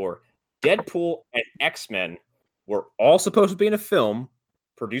Fantastic Four, Deadpool, and X-Men were all supposed to be in a film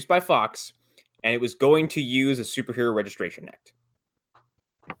produced by Fox, and it was going to use a Superhero Registration Act.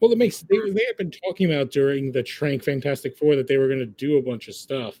 Well, they had been talking about during the Trank Fantastic Four that they were going to do a bunch of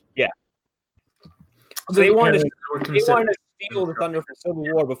stuff. Yeah. So they wanted to steal the thunder from Civil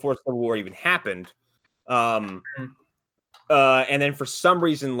War before Civil War even happened. And then for some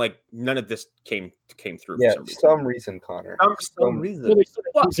reason, like, none of this came through. Yeah, for some reason, Connor. Some reason. Well, they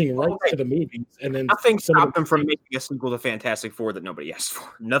started using rights to the movies, and then nothing stopped them from making a sequel to Fantastic Four that nobody asked for.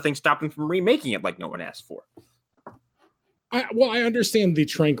 Nothing stopped them from remaking it like no one asked for. I understand the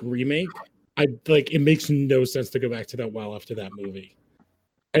Trank remake. It makes no sense to go back to that well after that movie.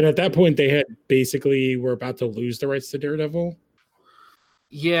 And at that point, they had basically were about to lose the rights to Daredevil.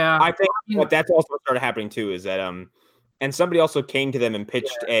 Yeah, I think what that's also what started happening too is that and somebody also came to them and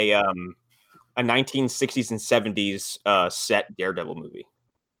pitched a 1960s and 70s set Daredevil movie.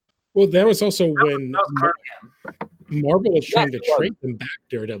 Well, that was also when Marvel was trying to trade them back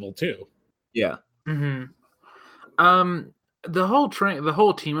Daredevil too. Yeah. Mm-hmm. The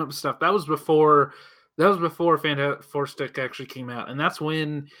whole team up stuff that was before Fantastic actually came out, and that's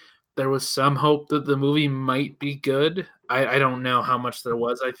when there was some hope that the movie might be good. I don't know how much there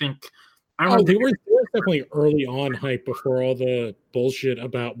was. I think they were definitely early on hype before all the bullshit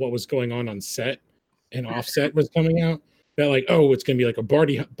about what was going on set and offset was coming out. That like, oh, it's gonna be like a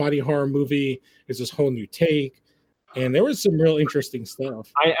body horror movie. It's this whole new take, and there was some real interesting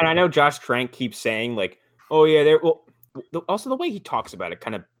stuff. I know Josh Trank keeps saying like, oh yeah, also the way he talks about it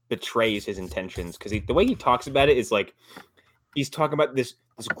kind of betrays his intentions because the way he talks about it is like he's talking about this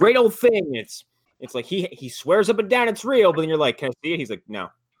great old thing. It's like he swears up and down it's real, but then you're like, can I see it? He's like, no.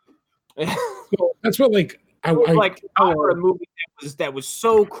 So that's what I heard a movie that was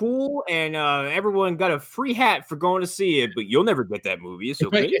so cool, and everyone got a free hat for going to see it, but you'll never get that movie. So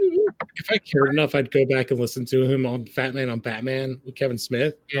if I cared enough, I'd go back and listen to him on Fat Man on Batman with Kevin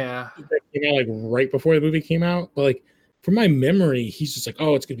Smith. Yeah, that came out like right before the movie came out. But like from my memory, he's just like,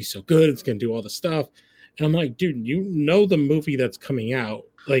 oh, it's gonna be so good, it's gonna do all the stuff, and I'm like, dude, you know the movie that's coming out.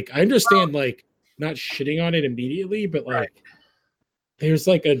 Like, I understand like not shitting on it immediately, but like. There's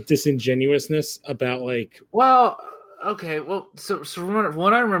like a disingenuousness about like. Well, okay. Well, so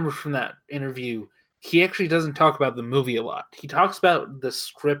what I remember from that interview, he actually doesn't talk about the movie a lot. He talks about the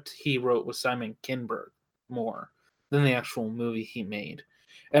script he wrote with Simon Kinberg more than the actual movie he made.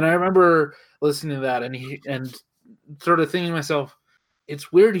 And I remember listening to that and sort of thinking to myself,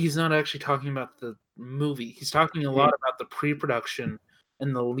 it's weird he's not actually talking about the movie. He's talking a lot about the pre-production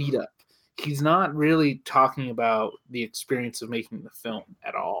and the lead up. He's not really talking about the experience of making the film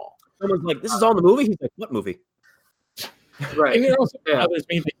at all. Someone's like, this is all in the movie? He's like, what movie? Right. And it also bothers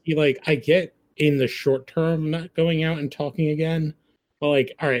me that he like, I get in the short term not going out and talking again, but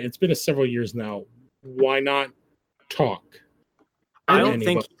like, all right, it's been several years now. Why not talk? I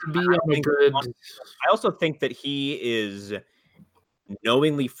also think that he is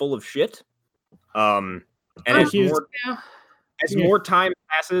knowingly full of shit. And as more time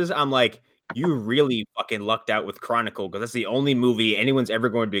passes, I'm like, you really fucking lucked out with Chronicle because that's the only movie anyone's ever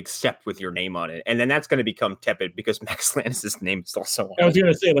going to accept with your name on it. And then that's going to become tepid because Max Landis' name is also on it. I was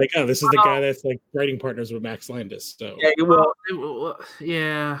going to say, like, oh, this is the guy that's like writing partners with Max Landis. So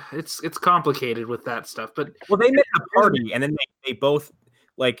it's complicated with that stuff. But they met at a party and then they both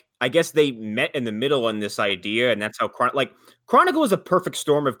like, I guess they met in the middle on this idea, and that's how Chronicle is a perfect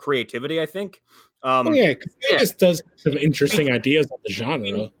storm of creativity, I think. It does some interesting ideas on the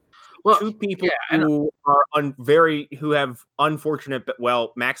genre. Well, two people who have unfortunate.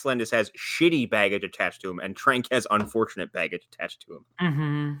 Well, Max Landis has shitty baggage attached to him, and Trank has unfortunate baggage attached to him.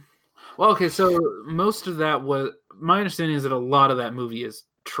 Mm-hmm. Well, okay, so most of that was my understanding is that a lot of that movie is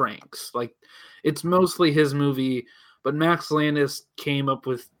Trank's. Like, it's mostly his movie, but Max Landis came up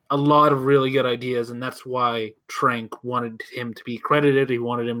with a lot of really good ideas, and that's why Trank wanted him to be credited. He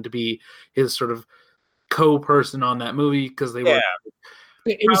wanted him to be his sort of co-person on that movie because they were.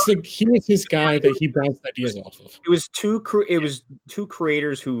 It was like he was his guy that he bounced ideas off of. It was two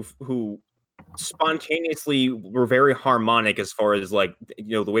creators who spontaneously were very harmonic as far as like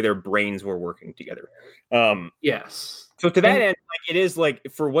the way their brains were working together. Yes. So to that end, like it is like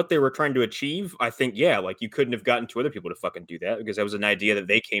for what they were trying to achieve, I think like you couldn't have gotten two other people to fucking do that because that was an idea that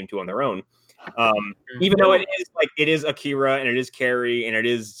they came to on their own. Even though it is Akira and it is Carrie and it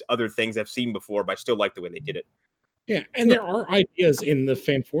is other things I've seen before, but I still like the way they did it. Yeah, and there are ideas in the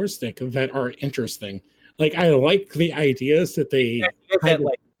Fanforstic that are interesting. Like I like the ideas that they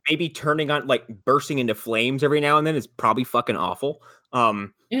like maybe turning on like bursting into flames every now and then is probably fucking awful.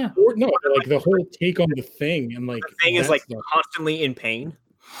 Or no, like the whole take on the Thing and like the Thing is like constantly in pain.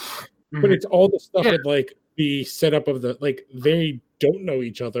 But it's all the stuff that like the setup of the like they don't know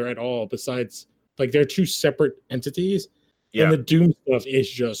each other at all. Besides, like they're two separate entities, and the Doom stuff is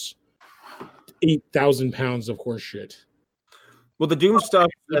just 8,000 pounds of horse shit. Well, the Doom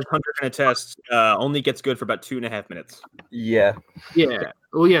stuff, as Hunter can attest, only gets good for about 2.5 minutes. Yeah.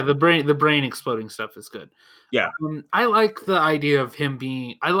 Well, yeah, the brain exploding stuff is good. Yeah. I like the idea of him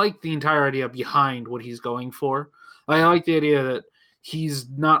being. I like the entire idea behind what he's going for. I like the idea that he's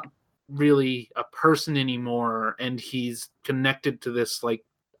not really a person anymore, and he's connected to this like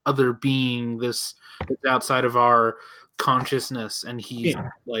other being, this outside of our consciousness, and he's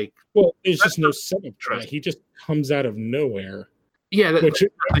like, well, there's just no setup to that. He just comes out of nowhere. Yeah, which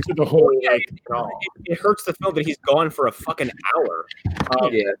the whole like it hurts the film that he's gone for a fucking hour.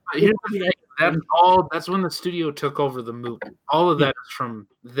 Here's the thing, that's when the studio took over the movie. All of that is from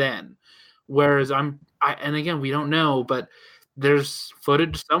then. Whereas and again, we don't know, but there's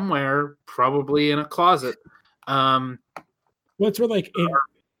footage somewhere, probably in a closet. What's where like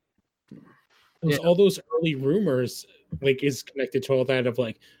all those early rumors like is connected to all that of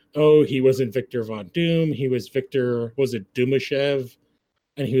like, oh, he wasn't Victor Von Doom, he was Victor, was it Dumashev,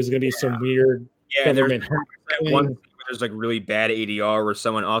 and he was going to be some weird government. There's like really bad ADR where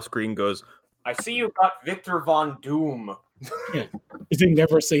someone off screen goes, "I see you got Victor Von Doom." Yeah, because they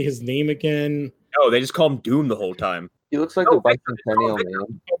never say his name again. No, they just call him Doom the whole time. He looks like the bicentennial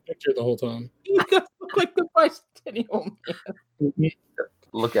man. Victor the whole time. He does look like the bicentennial man.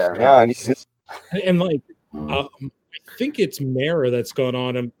 Look at him. Yeah, and like, I think it's Mara that's gone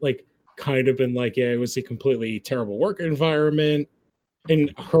on and like kind of been like, yeah, it was a completely terrible work environment,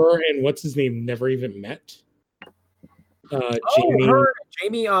 and her and what's his name never even met.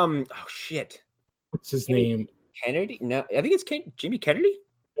 Jamie. Oh shit. What's his name? Kennedy? No, I think it's Jamie Kennedy.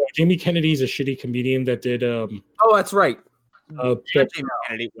 Yeah, Jamie Kennedy's a shitty comedian that did. Oh, that's right. Jamie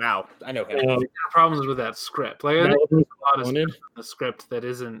Kennedy. Wow, I know him. Problems with that script. Like, I think there's a lot of stuff in the script that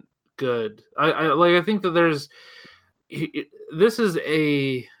isn't good. I think that this is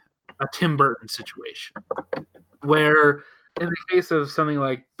a Tim Burton situation where, in the case of something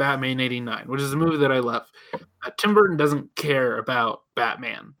like Batman '89, which is a movie that I love, Tim Burton doesn't care about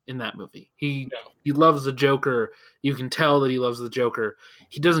Batman in that movie. He loves the Joker. You can tell that he loves the Joker.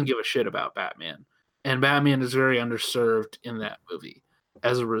 He doesn't give a shit about Batman, and Batman is very underserved in that movie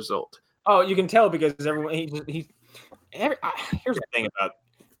as a result. Oh, you can tell because everyone. Here's the thing about.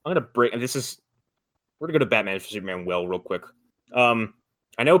 I'm gonna break. And we're gonna go to Batman for Superman real quick.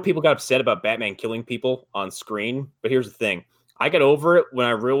 I know people got upset about Batman killing people on screen, but here's the thing. I got over it when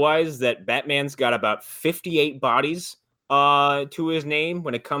I realized that Batman's got about 58 bodies to his name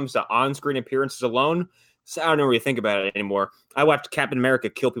when it comes to on-screen appearances alone. So I don't really think about it anymore. I watched Captain America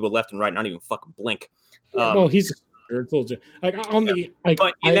kill people left and right, not even fucking blink. Well, he's like on the like,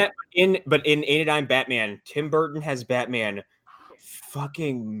 in 89 Batman, Tim Burton has Batman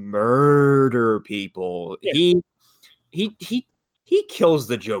fucking murder people. Yeah. He kills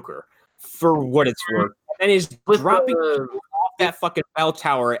the Joker for what it's worth, and is dropping off that fucking bell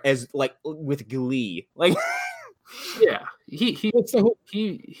tower as like with glee. Like, yeah, he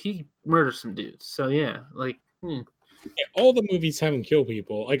murders some dudes. So yeah, like all the movies haven't killed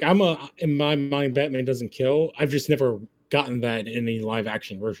people. Like in my mind, Batman doesn't kill. I've just never gotten that in a live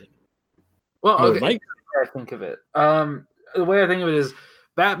action version. Well, okay. I think of it. The way I think of it is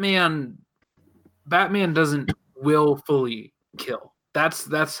Batman doesn't willfully kill.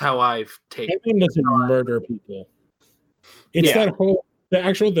 That's how I've taken it. Batman doesn't murder people. It's that whole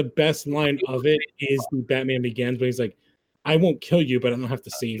the best line of it is the Batman Begins, where he's like, I won't kill you, but I don't have to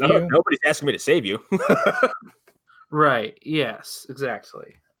save you. Nobody's asking me to save you. Right. Yes,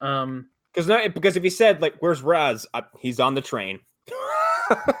 exactly. Because if he said like, where's Raz? He's on the train.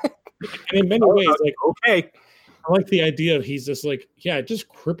 And in many ways, like, okay. I like the idea of he's just like, yeah, just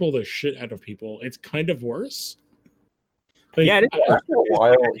cripple the shit out of people. It's kind of worse. Like, after a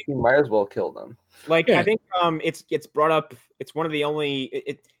while, he might as well kill them. Like, I think it's brought up. It's one of the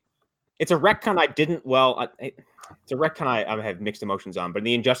only. It's a retcon I didn't. Well, it's a retcon I have mixed emotions on. But in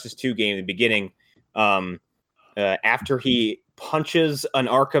the Injustice 2 game, in the beginning, after he punches an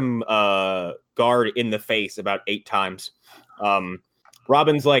Arkham guard in the face about 8 times,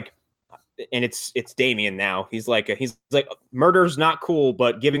 Robin's like. And it's Damian now. He's like murder's not cool,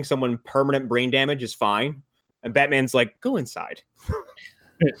 but giving someone permanent brain damage is fine. And Batman's like, go inside.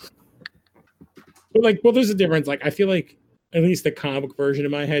 But like, well, there's a difference. Like, I feel like at least the comic version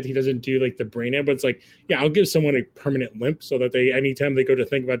in my head, he doesn't do like the brain damage. But it's like, yeah, I'll give someone a permanent limp so that anytime they go to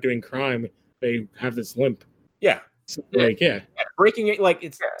think about doing crime, they have this limp. Yeah. So, like, breaking it like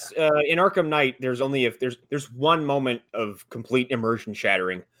it's in Arkham Knight. There's only there's one moment of complete immersion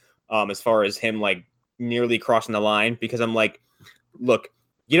shattering. As far as him like nearly crossing the line, because I'm like, look,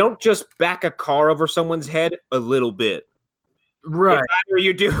 you don't just back a car over someone's head a little bit, right?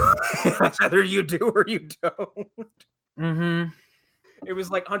 It's either you do, or you don't. Mm-hmm. It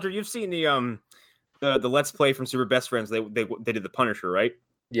was like, Hunter, you've seen the Let's Play from Super Best Friends. They did the Punisher, right?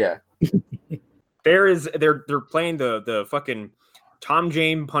 Yeah. They're playing the fucking Tom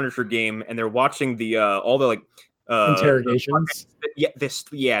Jane Punisher game, and they're watching the all the like. Interrogations.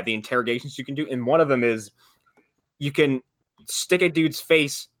 The interrogations you can do, and one of them is you can stick a dude's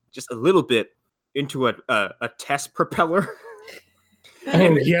face just a little bit into a test propeller.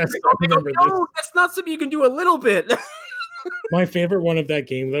 Oh yes, I remember this. That's not something you can do a little bit. My favorite one of that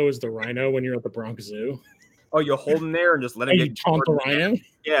game though is the rhino when you're at the Bronx Zoo. Oh, you hold him there and just let him And you get taunt the rhino.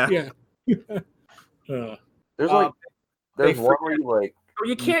 Yeah. There's one where you like. Oh,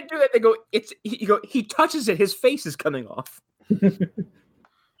 you can't do that. They go. He touches it. His face is coming off.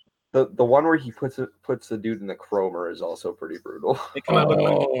 The one where he puts the dude in the chromer is also pretty brutal. They come out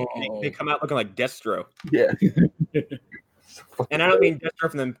looking like Destro. Yeah. And I don't mean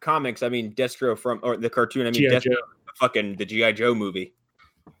Destro from the comics. I mean Destro from the cartoon. I mean Destro from the G.I. Joe movie.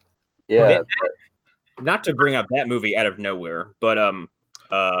 Yeah. Not to bring up that movie out of nowhere, but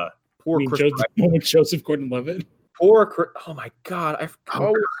poor Joseph Gordon-Levitt. Oh my God!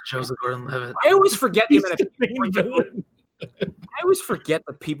 Joseph Gordon-Levitt. I always forget the amount of people. I always forget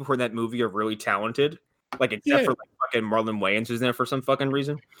the people who are in that movie are really talented. Like except for like fucking Marlon Wayans who's in there for some fucking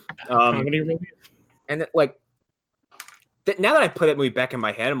reason. Comedy relief. And now that I put that movie back in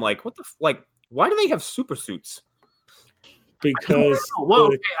my head, I'm like, what the why do they have super suits? Because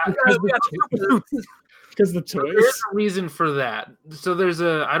because the toys. There's a reason for that. So there's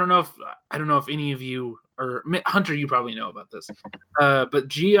I don't know if any of you or Hunter, you probably know about this. But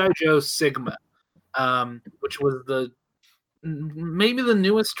G.I. Joe Sigma, which was maybe the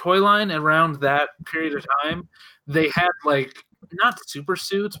newest toy line around that period of time, they had like not super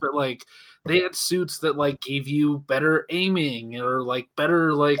suits, but like they had suits that like gave you better aiming or like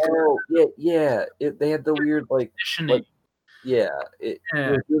better like they had the weird conditioning. It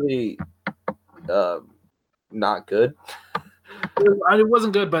was really not good. It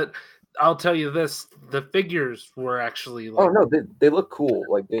wasn't good, but I'll tell you this: the figures were actually like, oh no, they look cool.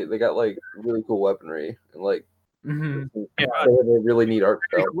 Like they got like really cool weaponry and like they really neat art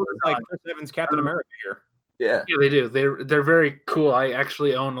style. It looks like Chris Evans Captain America here. Yeah, they do. They're very cool. I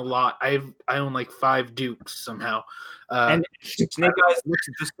actually own a lot. I own like 5 Dukes somehow. And Snake Eyes looks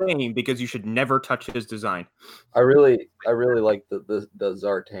the same because you should never touch his design. I really like the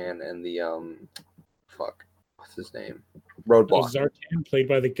Zartan and the what's his name? Roadblock. Zartan, played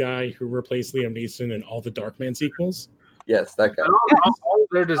by the guy who replaced Liam Neeson in all the Darkman sequels. Yes, that guy. All of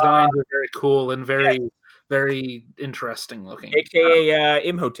their designs are very cool and very interesting looking. AKA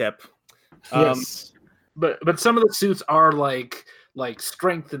Imhotep. Yes. But some of the suits are like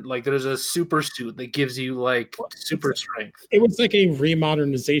strength, and like there's a super suit that gives you like super strength. It was like a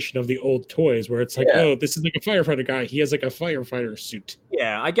remodernization of the old toys where it's like, oh, this is like a firefighter guy. He has like a firefighter suit.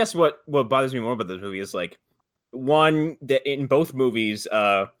 Yeah, I guess what bothers me more about this movie is like one that in both movies,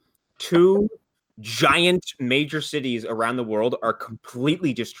 2 giant major cities around the world are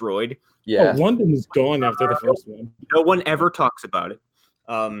completely destroyed. Yeah, London is gone after the first one. No one ever talks about it.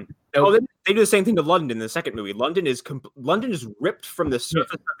 They do the same thing to London in the second movie. London is ripped from the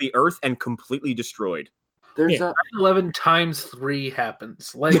surface of the earth and completely destroyed. There's 9/11 times 3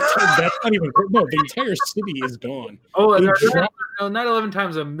 happens. Like that's not even no. The entire city is gone. Oh, 9/11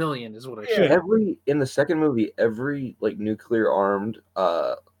 times 1,000,000 is what I said. In the second movie, every like nuclear armed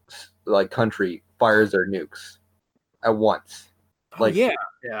like country fires their nukes at once. Like yeah.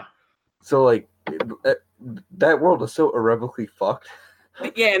 So like that world is so irrevocably fucked.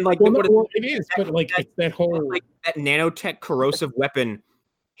 Yeah, and like it is, but like it's that whole like that nanotech corrosive weapon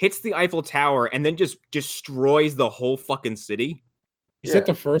hits the Eiffel Tower and then just destroys the whole fucking city. Is that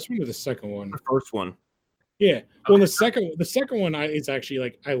the first one or the second one? The first one. Yeah. Well, the second one is actually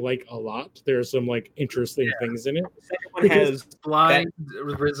like I like a lot. There's some like interesting things in it. The second one has blind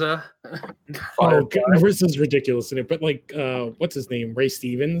RZA. Oh, God, RZA's ridiculous in it, but like what's his name? Ray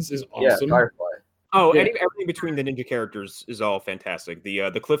Stevens is awesome. Yeah, Firefly. Oh, everything between the ninja characters is all fantastic.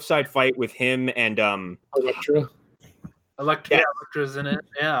 The cliffside fight with him and Electra's in it.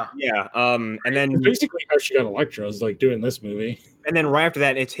 Yeah. Yeah. And then basically how she got Electra is like doing this movie. And then right after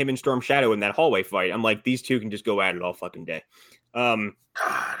that, it's him and Storm Shadow in that hallway fight. I'm like, these two can just go at it all fucking day.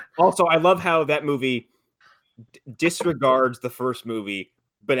 Also, I love how that movie disregards the first movie,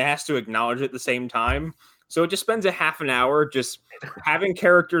 but it has to acknowledge it at the same time. So it just spends a half an hour just having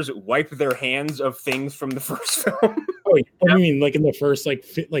characters wipe their hands of things from the first film. Oh, you mean like in the first like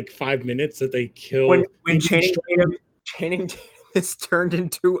 5 minutes that they kill when Channing Tatum is turned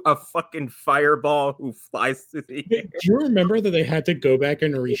into a fucking fireball who flies through the air. Do you remember that they had to go back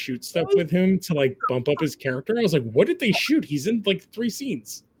and reshoot stuff with him to like bump up his character? I was like, what did they shoot? He's in like 3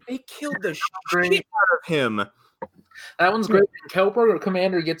 scenes. They killed the shit out of him. That one's great. Kelper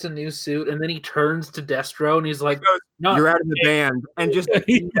Commander gets a new suit, and then he turns to Destro, and he's like, "No, you're out of the band," and just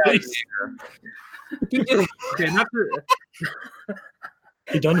he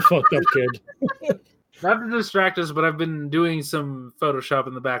done fucked up, kid. Not to distract us, but I've been doing some Photoshop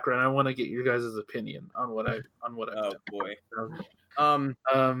in the background. I want to get your guys' opinion on what I've oh done. boy.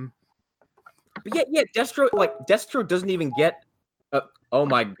 But yeah, Destro doesn't even get. Oh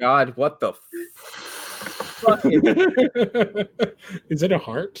my god, what the fuck? Is it a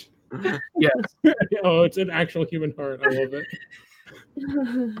heart? Yes. Oh, it's an actual human heart. I love it.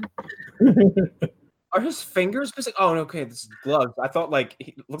 Are his fingers missing? Oh, okay, this is gloves. I thought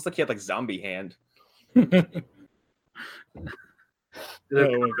looks like he had like zombie hand.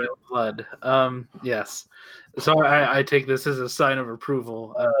 Blood. Yes. So I take this as a sign of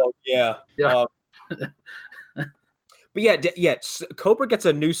approval. Yeah. Yeah. But yeah, Cobra gets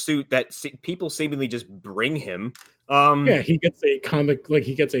a new suit that people seemingly just bring him. Yeah, he gets a comic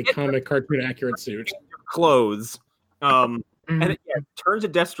cartoon accurate suit. Clothes. And it turns to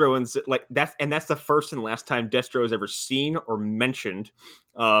Destro and that's the first and last time Destro is ever seen or mentioned.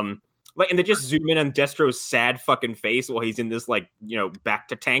 And they just zoom in on Destro's sad fucking face while he's in this back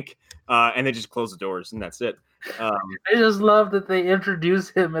to tank, and they just close the doors and that's it. I just love that they introduce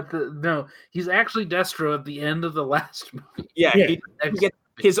him he's actually Destro at the end of the last movie. Yeah.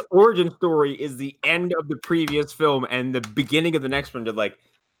 His origin story is the end of the previous film and the beginning of the next one. They're like,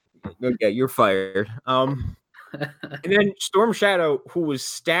 okay, you're fired. And then Storm Shadow, who was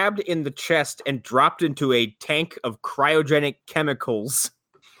stabbed in the chest and dropped into a tank of cryogenic chemicals,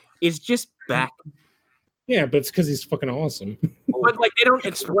 is just back. Yeah, but it's because he's fucking awesome. But they don't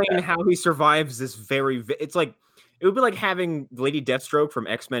explain how he survives this it's like it would be like having Lady Deathstroke from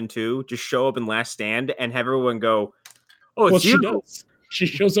X-Men 2 just show up in Last Stand and have everyone go, "Oh, it's you." She does. She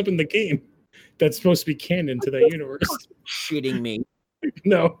shows up in the game. That's supposed to be canon to that universe. Shitting me.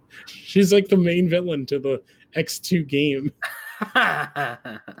 No, she's like the main villain to the X2 game.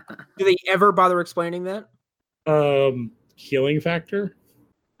 Do they ever bother explaining that? Healing factor?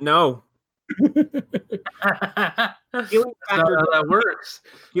 No. Healing factor that works.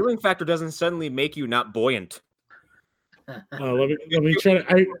 Healing factor doesn't suddenly make you not buoyant. Let me try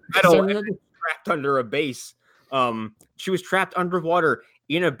to. Trapped under a base. She was trapped underwater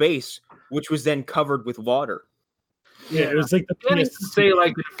in a base, which was then covered with water. Yeah, it was like the say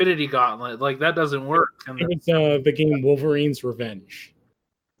like the Infinity Gauntlet, that doesn't work. It was the game Wolverine's Revenge,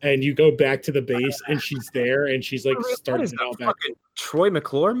 and you go back to the base, and she's there, and she's like starting it all back. Troy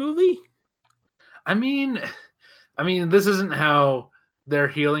McClure movie? I mean, this isn't how their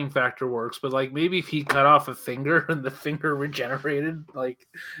healing factor works, but maybe if he cut off a finger and the finger regenerated, like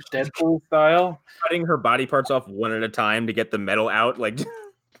Deadpool style, cutting her body parts off one at a time to get the metal out,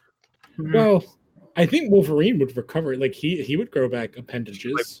 Well, I think Wolverine would recover. He would grow back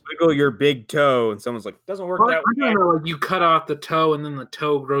appendages. Wiggle your big toe, and someone's like, "Doesn't work that way." You cut off the toe, and then the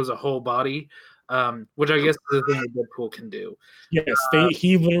toe grows a whole body, which I guess is the thing that Deadpool can do. Yes,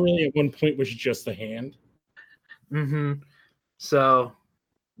 he literally at one point was just the hand. Mm-hmm. So,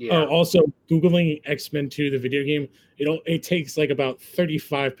 yeah. Oh, also Googling X-Men 2, the video game, it takes about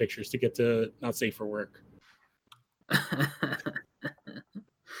 35 pictures to get to Not Safe for Work.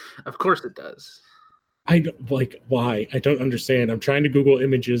 Of course it does. I don't why. I don't understand. I'm trying to Google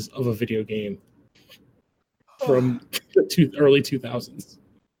images of a video game from the early 2000s.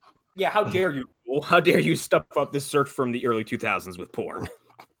 Yeah, how dare you? How dare you stuff up this search from the early 2000s with porn?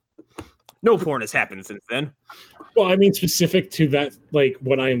 No porn has happened since then. Well, I mean, specific to that,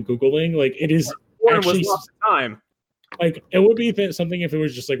 what I am Googling, it is porn actually was lost time. It would be something if it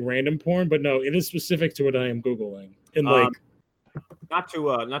was just random porn, but no, it is specific to what I am Googling. And not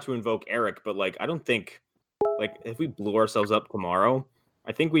to invoke Eric, but I don't think if we blew ourselves up tomorrow,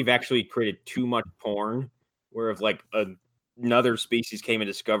 I think we've actually created too much porn. Where if another species came and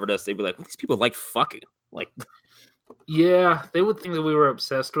discovered us, they'd be like, "These people like fucking." Yeah, they would think that we were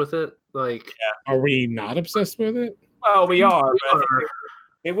obsessed with it. Are we not obsessed with it? Well, we are. But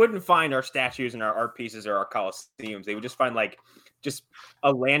they wouldn't find our statues and our art pieces or our coliseums. They would just find just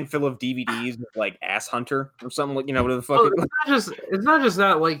a landfill of DVDs with Ass Hunter or something, whatever the fuck. It's not just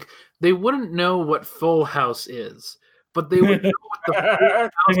that. They wouldn't know what Full House is, but they would know what the Full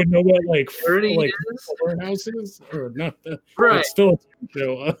House they would know what Full House is, or not. Right. It's still a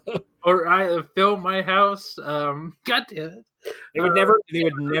show. Or I Film My House. God damn it! They would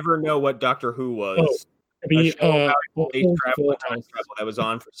never know what Doctor Who was. That was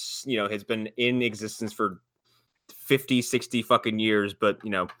on for has been in existence for 50, 60 fucking years, but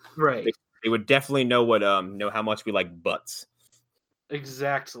right. They would definitely know what know how much we like butts.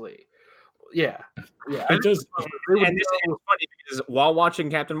 Exactly. Yeah. And this is funny because while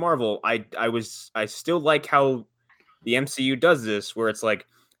watching Captain Marvel, I still like how the MCU does this, where it's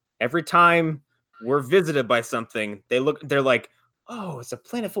every time we're visited by something, they're like, "Oh, it's a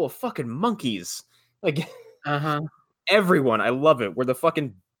planet full of fucking monkeys." Everyone, I love it. We're the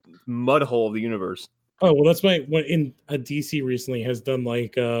fucking mud hole of the universe. Oh well, that's when in a DC recently has done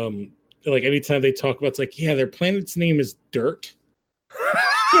like anytime they talk about, it's like, yeah, their planet's name is Dirt.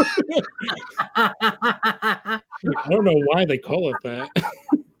 I don't know why they call it that.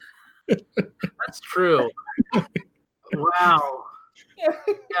 That's true. Wow.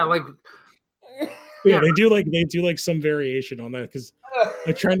 Yeah, like yeah, they do like some variation on that because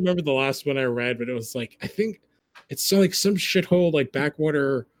I'm trying to remember the last one I read, but it was like I think it's so like some shithole like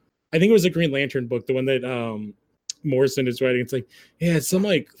backwater. I think it was a Green Lantern book, the one that Morrison is writing. It's like, yeah, it's some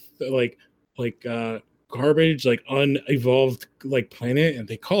like garbage, like unevolved like planet, and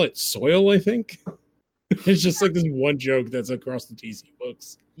they call it soil, I think. It's just like this one joke that's across the DC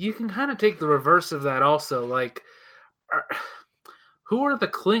books. You can kind of take the reverse of that also. Like, who are the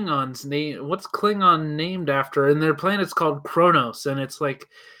Klingons named? What's Klingon named after? And their planet's called Kronos, and it's like,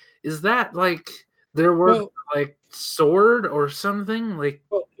 is that like their word like sword or something? Like,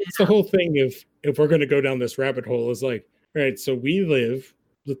 it's the whole thing. If we're going to go down this rabbit hole, is like, all right, so we live,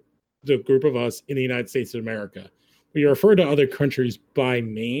 the group of us in the United States of America. We refer to other countries by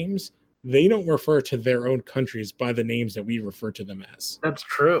names. They don't refer to their own countries by the names that we refer to them as. That's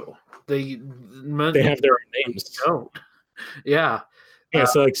true. They have their own names. Don't. Yeah. Yeah,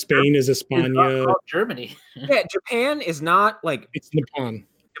 so like Spain is España. Germany. Yeah, Japan is not like it's Nippon.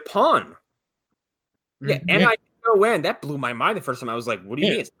 Nippon. Yeah, and I know when that blew my mind the first time. I was like, "What do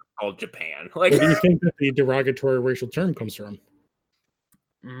you mean it's called Japan?" Like, where do you think that the derogatory racial term comes from?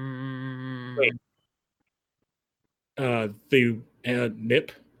 Wait. The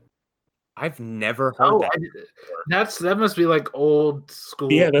NIP. I've never heard that. That must be like old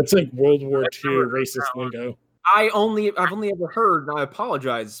school. Yeah, that's like World War II racist lingo. I've only ever heard, and I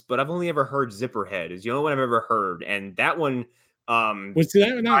apologize, but I've only ever heard Zipperhead is the only one I've ever heard, and that one was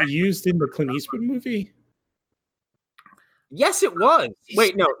that not used in the Clint Eastwood movie? Yes, it was.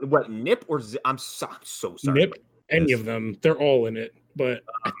 Wait, no, what Nip or I'm so sorry. Nip, any of them, they're all in it. But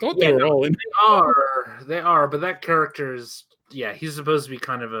I thought they were all in. They are. But that character is, he's supposed to be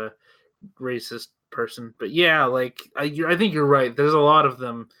kind of a racist person. But yeah, like I think you're right. There's a lot of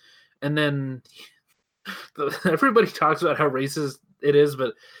them, and then everybody talks about how racist it is,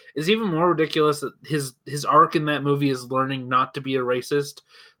 but it's even more ridiculous that his arc in that movie is learning not to be a racist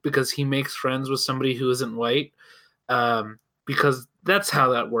because he makes friends with somebody who isn't white. Because that's how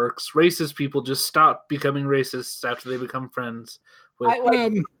that works. Racist people just stop becoming racists after they become friends with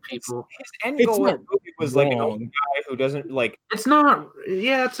people. His end goal in the movie was like an old guy who doesn't like. It's not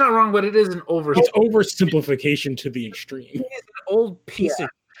wrong, but it is an It's oversimplification to the extreme. He is an old piece of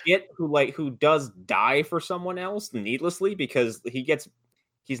shit who does die for someone else needlessly because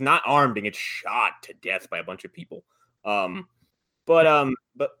he's not armed and gets shot to death by a bunch of people. But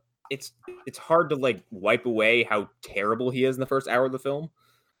it's hard to like wipe away how terrible he is in the first hour of the film.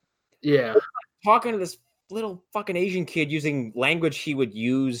 Yeah. Talking to this little fucking Asian kid using language he would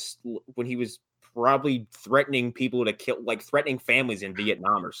use when he was probably threatening people to kill, like threatening families in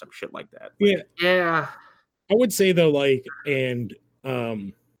Vietnam or some shit like that. Yeah. I would say though, like, and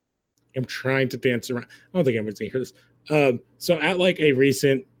I'm trying to dance around. I don't think I'm going to hear this. So at like a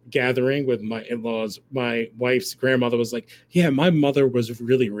recent gathering with my in-laws, my wife's grandmother was like, yeah, my mother was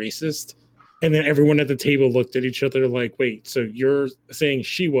really racist. And then everyone at the table looked at each other like, wait, so you're saying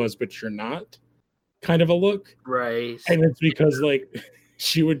she was, but you're not? Kind of a look. Right. And it's because like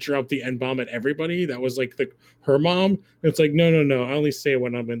she would drop the N-bomb at everybody. That was like her mom. It's like, no. I only say it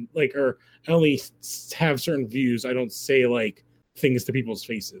when I'm in like, or I only have certain views. I don't say like things to people's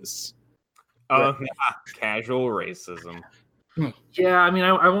faces. Casual racism. Yeah, I mean,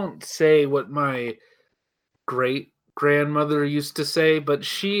 I won't say what my great grandmother used to say, but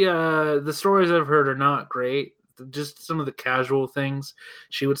she, the stories I've heard are not great. Just some of the casual things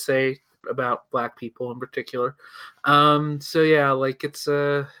she would say about Black people in particular. So yeah, like it's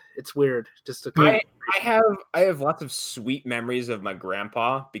weird. Just I have lots of sweet memories of my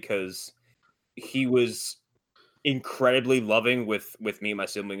grandpa because he was incredibly loving with me and my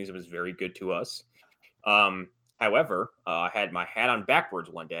siblings and was very good to us. However, I had my hat on backwards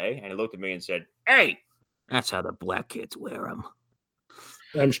one day, and he looked at me and said, "Hey, that's how the black kids wear them."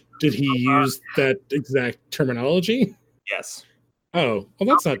 Did he use that exact terminology? Yes. Oh, well,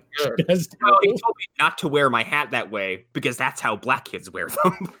 that's not good. He told me not to wear my hat that way because that's how black kids wear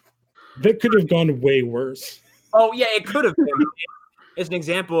them. That could have gone way worse. Oh, yeah, it could have been. It's an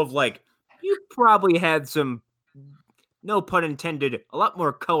example of, like, you probably had some, no pun intended, a lot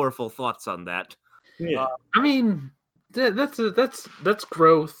more colorful thoughts on that. Yeah, I mean, that's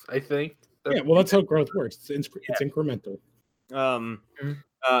growth. I think. Well, that's how growth works. It's incremental. And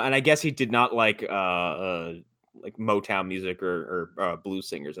I guess he did not like Motown music or blues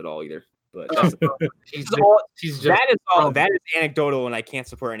singers at all either. But He's just that is anecdotal, and I can't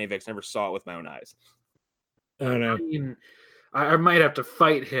support any of it 'cause I never saw it with my own eyes. I don't know. I mean, I might have to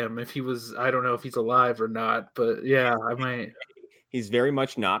fight him if he was. I don't know if he's alive or not, but yeah, I might. He's very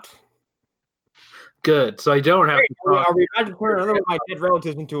much not. Good, so I don't have to talk. Are we about to turn another of my dead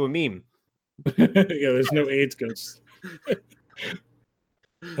relatives into a meme? Yeah, there's no AIDS ghosts.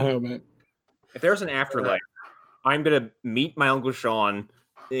 Oh man. If there's an afterlife, I'm gonna meet my Uncle Sean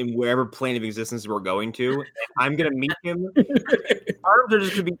in wherever plane of existence we're going to. And I'm gonna meet him. Arms are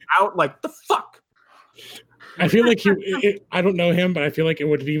just gonna be out like the fuck. I feel like I don't know him, but I feel like it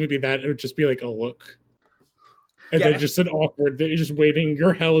would even be that. It would just be like a look. And then just an awkward, they're just waiting.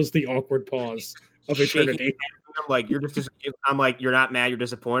 Your hell is the awkward pause of eternity. I'm like, I'm like, you're not mad, you're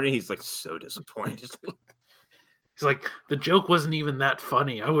disappointed. He's like, so disappointed. He's like, the joke wasn't even that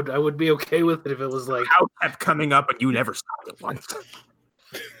funny. I would be okay with it if it was like, how kept coming up and you never stopped it once.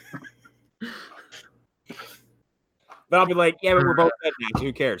 But I'll be like, yeah, but we're both dead now. So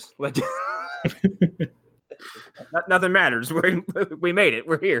who cares? Nothing matters. We made it.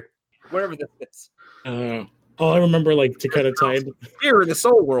 We're here. Whatever this is. All I remember, like, to cut a tide. Here in the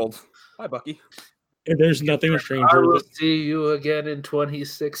soul world. Hi, Bucky. There's nothing stranger. I will see you again in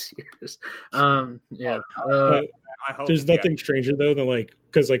 26 years. Yeah. There's nothing stranger though than like,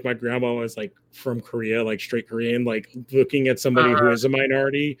 because like my grandma was like from Korea, like straight Korean, like looking at somebody who is a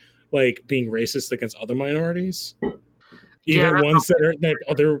minority, like being racist against other minorities, even ones that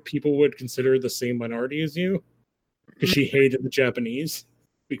other people would consider the same minority as you, because she hated the Japanese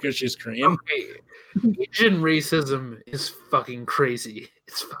because she's Korean. Okay. Asian racism is fucking crazy.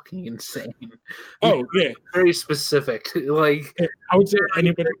 It's fucking insane. Oh yeah, very specific. Like I would say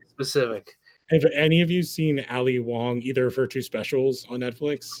anybody specific. Have any of you seen Ali Wong, either of her two specials on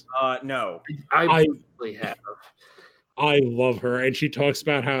Netflix? No. I really have. I love her, and she talks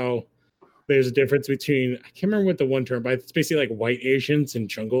about how there's a difference between, I can't remember what the one term, but it's basically like white Asians and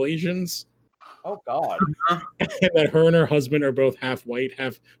jungle Asians. Oh God. And that her and her husband are both half white,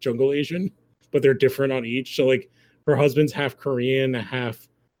 half jungle Asian, but they're different on each. So like her husband's half Korean, half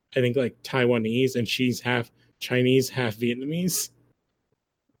I think like Taiwanese, and she's half Chinese, half Vietnamese.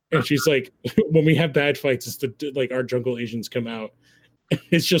 And she's like, when we have bad fights, it's like our jungle Asians come out.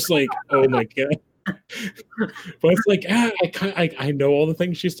 It's just like, oh my God. But it's like, I know all the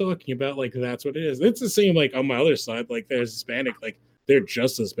things she's talking about. Like, that's what it is. It's the same, like, on my other side, like, there's Hispanic, like, they're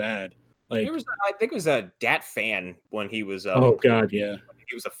just as bad. Like, I think it was a Dat Fan when he was. Oh, God, yeah.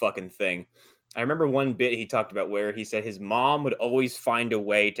 He was a fucking thing. I remember one bit he talked about where he said his mom would always find a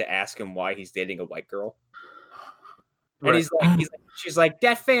way to ask him why he's dating a white girl. And he's like, she's like,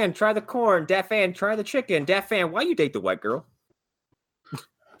 Dat Fan, try the corn. Dat Fan, try the chicken. Dat Fan, why you date the white girl?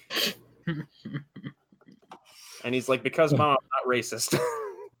 And he's like, because mom, I'm not racist.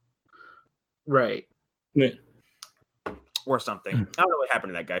 Right. Yeah. Or something. I don't know what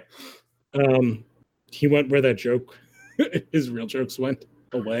happened to that guy. He went where that joke, his real jokes went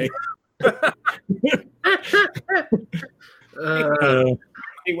away.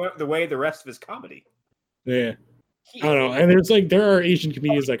 He went the way the rest of his comedy. Yeah. I don't know. And there's like, there are Asian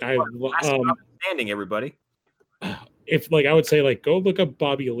comedians like standing everybody. If like, I would say like, go look up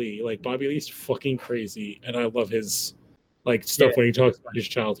Bobby Lee. Like Bobby Lee's fucking crazy. And I love his like stuff when he talks about his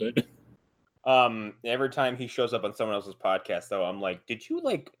childhood. Every time he shows up on someone else's podcast though, I'm like, did you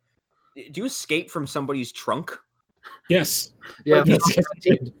escape from somebody's trunk? Yes. Yeah.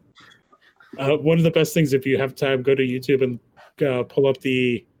 One of the best things, if you have time, go to YouTube and pull up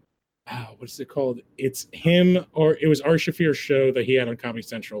the what is it called? It's him, or it was Ari Shaffir's show that he had on Comedy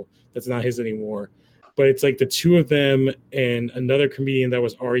Central. That's not his anymore. But it's like the two of them and another comedian that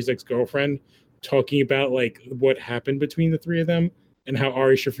was Ari's ex-girlfriend talking about like what happened between the three of them and how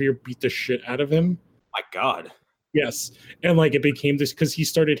Ari Shaffir beat the shit out of him. My God. Yes. And like it became this because he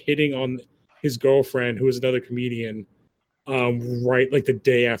started hitting on his girlfriend, who was another comedian, right like the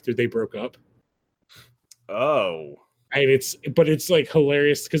day after they broke up. Oh. And it's like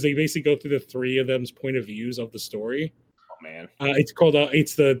hilarious because they basically go through the three of them's point of views of the story. Oh man. It's called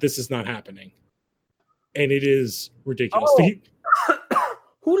This Is Not Happening. And it is ridiculous. Oh.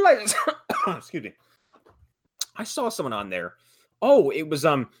 Who likes excuse me. I saw someone on there. Oh, it was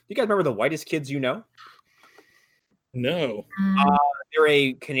you guys remember the Whitest Kids You Know? No. They're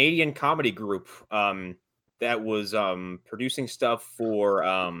a Canadian comedy group that was producing stuff for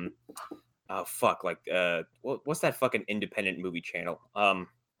what's that fucking independent movie channel?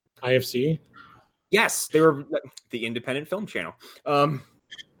 IFC? Yes, they were the independent film channel.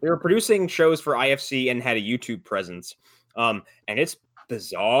 They were producing shows for IFC and had a YouTube presence. And it's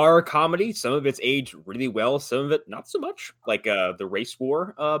bizarre comedy. Some of it's aged really well, some of it not so much, like the race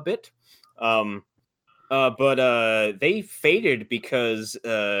war bit. But they faded because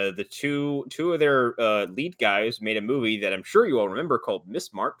the two of their lead guys made a movie that I'm sure you all remember called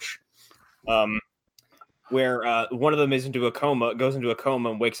Miss March, where one of them goes into a coma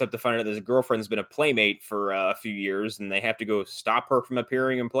and wakes up to find out that his girlfriend's been a playmate for a few years, and they have to go stop her from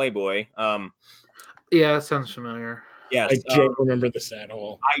appearing in Playboy. Yeah, that sounds familiar. Yes, I don't remember this at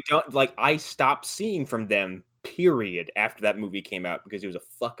all. I stopped seeing from them, period, after that movie came out because it was a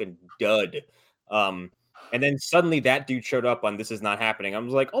fucking dud. And then suddenly that dude showed up on This Is Not Happening. I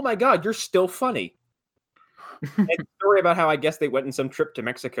was like, oh my God, you're still funny. And a story about how I guess they went on some trip to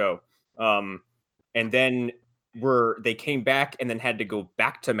Mexico. And then they came back and then had to go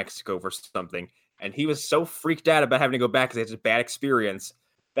back to Mexico for something. And he was so freaked out about having to go back because he had such a bad experience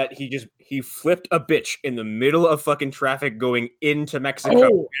that he flipped a bitch in the middle of fucking traffic going into Mexico.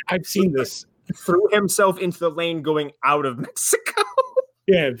 Oh, I've seen this. Threw himself into the lane going out of Mexico.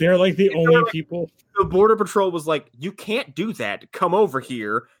 Yeah, they're like the only people. The Border Patrol was like, you can't do that. Come over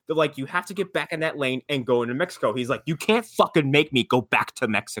here. They're like, you have to get back in that lane and go into Mexico. He's like, you can't fucking make me go back to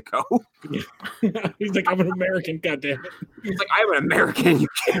Mexico. He's like, I'm an American, goddammit. He's like, I'm an American. You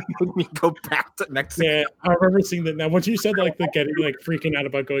can't make me go back to Mexico. Yeah, I remember seeing that. Now, once you said like the getting like freaking out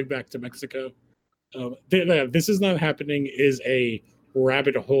about going back to Mexico, This Is Not Happening is a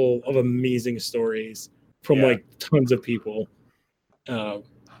rabbit hole of amazing stories from like tons of people.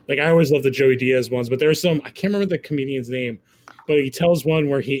 Like I always love the Joey Diaz ones, but there's some, I can't remember the comedian's name, but he tells one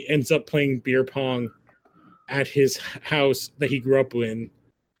where he ends up playing beer pong at his house that he grew up in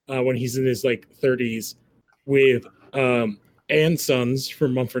when he's in his like 30s with and Sons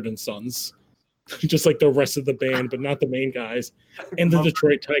from Mumford and Sons, just like the rest of the band, but not the main guys, and the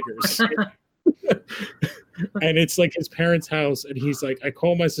Detroit Tigers. And it's like his parents' house, and he's like, I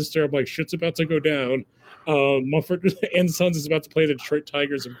call my sister, I'm like, shit's about to go down. Mumford and Sons is about to play the Detroit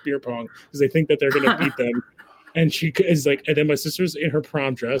Tigers in beer pong because they think that they're going to beat them. And she is like, and then my sister's in her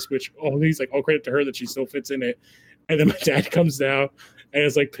prom dress, which he's like, all credit to her that she still fits in it. And then my dad comes down and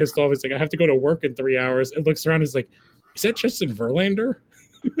is like pissed off. He's like, I have to go to work in 3 hours. And looks around and is like, is that Justin Verlander?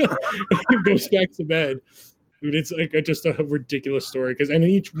 And goes back to bed. Dude, it's like just a ridiculous story and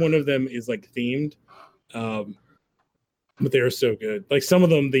each one of them is like themed. But they're so good. Like some of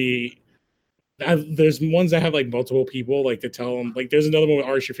them, there's ones that have like multiple people like to tell them. Like there's another one with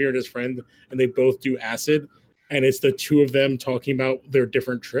Ari Shaffir and his friend, and they both do acid, and it's the two of them talking about their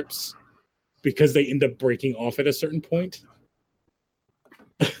different trips because they end up breaking off at a certain point.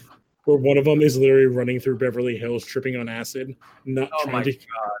 Where one of them is literally running through Beverly Hills, tripping on acid. God! I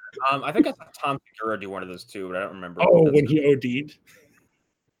think I saw Tom Segura do one of those too, but I don't remember. Oh, when he OD'd.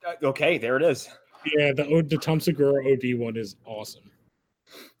 Okay, there it is. Yeah, the Tom Segura OD one is awesome.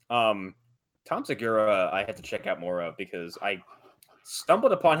 Tom Segura, I had to check out more of because I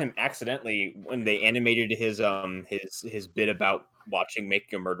stumbled upon him accidentally when they animated his bit about watching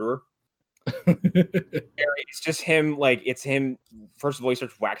Making a Murderer. It's just him, like it's him. First of all, he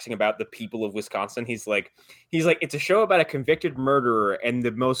starts waxing about the people of Wisconsin. He's like, it's a show about a convicted murderer, and the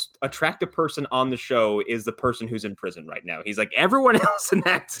most attractive person on the show is the person who's in prison right now. He's like, everyone else in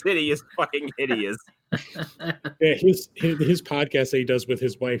that city is fucking hideous. Yeah, his podcast that he does with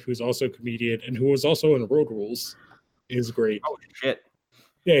his wife, who's also a comedian and who was also in Road Rules, is great. Oh shit!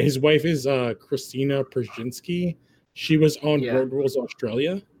 Yeah, his wife is Christina Przynski. She was on Road Rules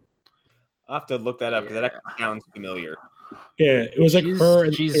Australia. I'll have to look that up because that actually sounds familiar. Yeah, it was like her.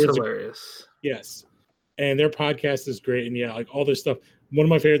 And she's hilarious. Yes, and their podcast is great, and like all this stuff. One of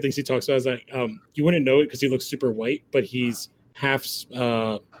my favorite things he talks about is like, you wouldn't know it because he looks super white, but he's half.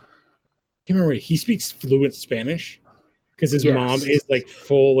 I can't remember. He speaks fluent Spanish because his mom is like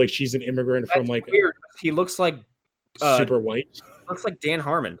full, like she's an immigrant from like. Weird. He looks like super white. Looks like Dan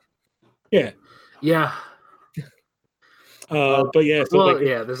Harmon. Yeah. Yeah. But yeah, so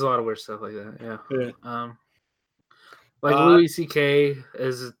there's a lot of weird stuff like that. Yeah. Like Louis C.K.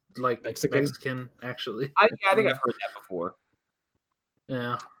 is like Mexican actually. I think I've heard that before.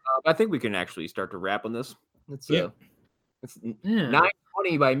 Yeah. I think we can actually start to wrap on this. It's 9:20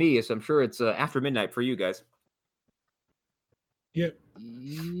 by me, so I'm sure it's after midnight for you guys. Yeah.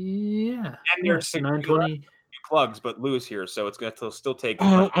 Yeah. And there's 9:20 plugs, but Lou's here, so it's going to still take.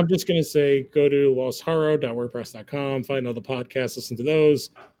 I'm just going to say go to losthorror.wordpress.com, find all the podcasts, listen to those.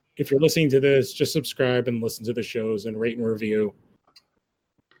 If you're listening to this, just subscribe and listen to the shows and rate and review.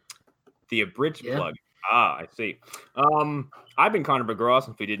 The abridged plug. I see. I've been Connor McGraw.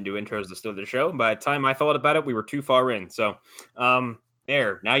 Since we didn't do intros to start the show, by the time I thought about it, we were too far in. So, thank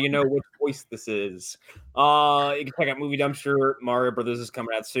There, now you know which voice this is. You can check out Movie Dumpster. Mario Brothers is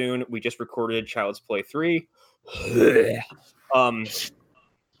coming out soon. We just recorded Child's Play 3. That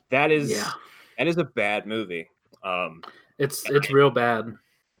is a bad movie. It's real bad.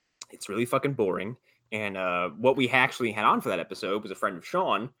 It's really fucking boring. And what we actually had on for that episode was a friend of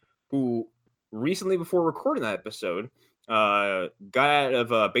Sean who recently, before recording that episode, got out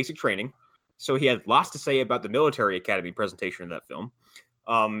of basic training. So he had lots to say about the military academy presentation of that film.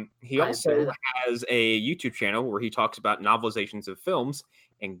 He also has a YouTube channel where he talks about novelizations of films.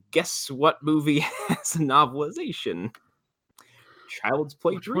 And guess what movie has a novelization? Child's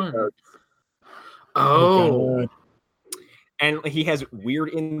Play 3. Oh. And he has weird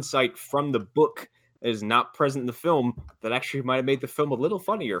insight from the book that is not present in the film that actually might have made the film a little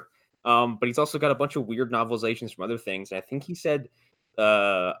funnier. But he's also got a bunch of weird novelizations from other things. And I think he said,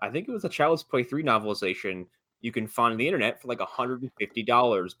 I think it was a Child's Play 3 novelization you can find on the internet for like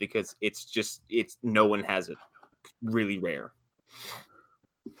 $150 because it's no one has it. Really rare.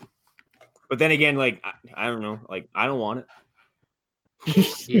 But then again, like, I don't know, like, I don't want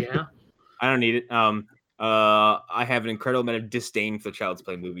it. Yeah. I don't need it. I have an incredible amount of disdain for Child's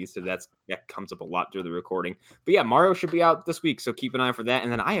Play movies, so that comes up a lot through the recording. But yeah, Mario should be out this week, so keep an eye for that.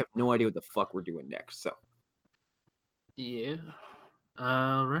 And then I have no idea what the fuck we're doing next. So yeah.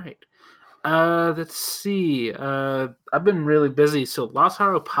 All right. Let's see. I've been really busy, so Lost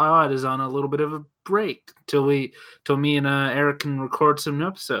Haro Pod is on a little bit of a break till me and Eric can record some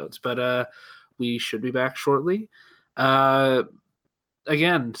episodes. But we should be back shortly.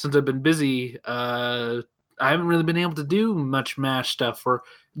 Again, since I've been busy, I haven't really been able to do much MASH stuff or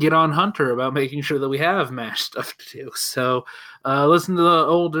get on Hunter about making sure that we have MASH stuff to do. So listen to the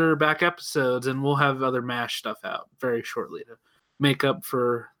older back episodes, and we'll have other MASH stuff out very shortly to make up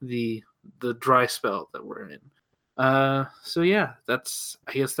for the dry spell that we're in. So yeah, I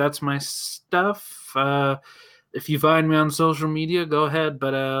guess that's my stuff. If you find me on social media, go ahead,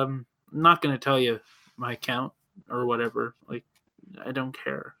 but I'm not going to tell you my account or whatever. Like, I don't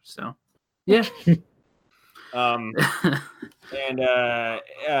care. So yeah. And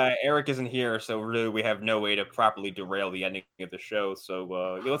Eric isn't here, so really we have no way to properly derail the ending of the show.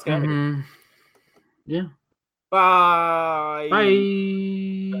 So let's get out of here. Yeah. Bye. Bye.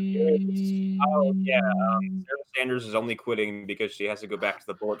 Oh yeah. Sarah Sanders is only quitting because she has to go back to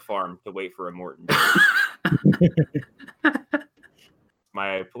the bullet farm to wait for a Morton.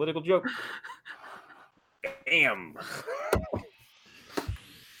 My political joke. Damn.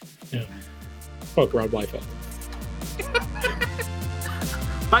 Yeah. Fuck Rob Liefeld.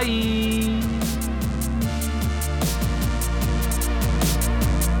 Bye.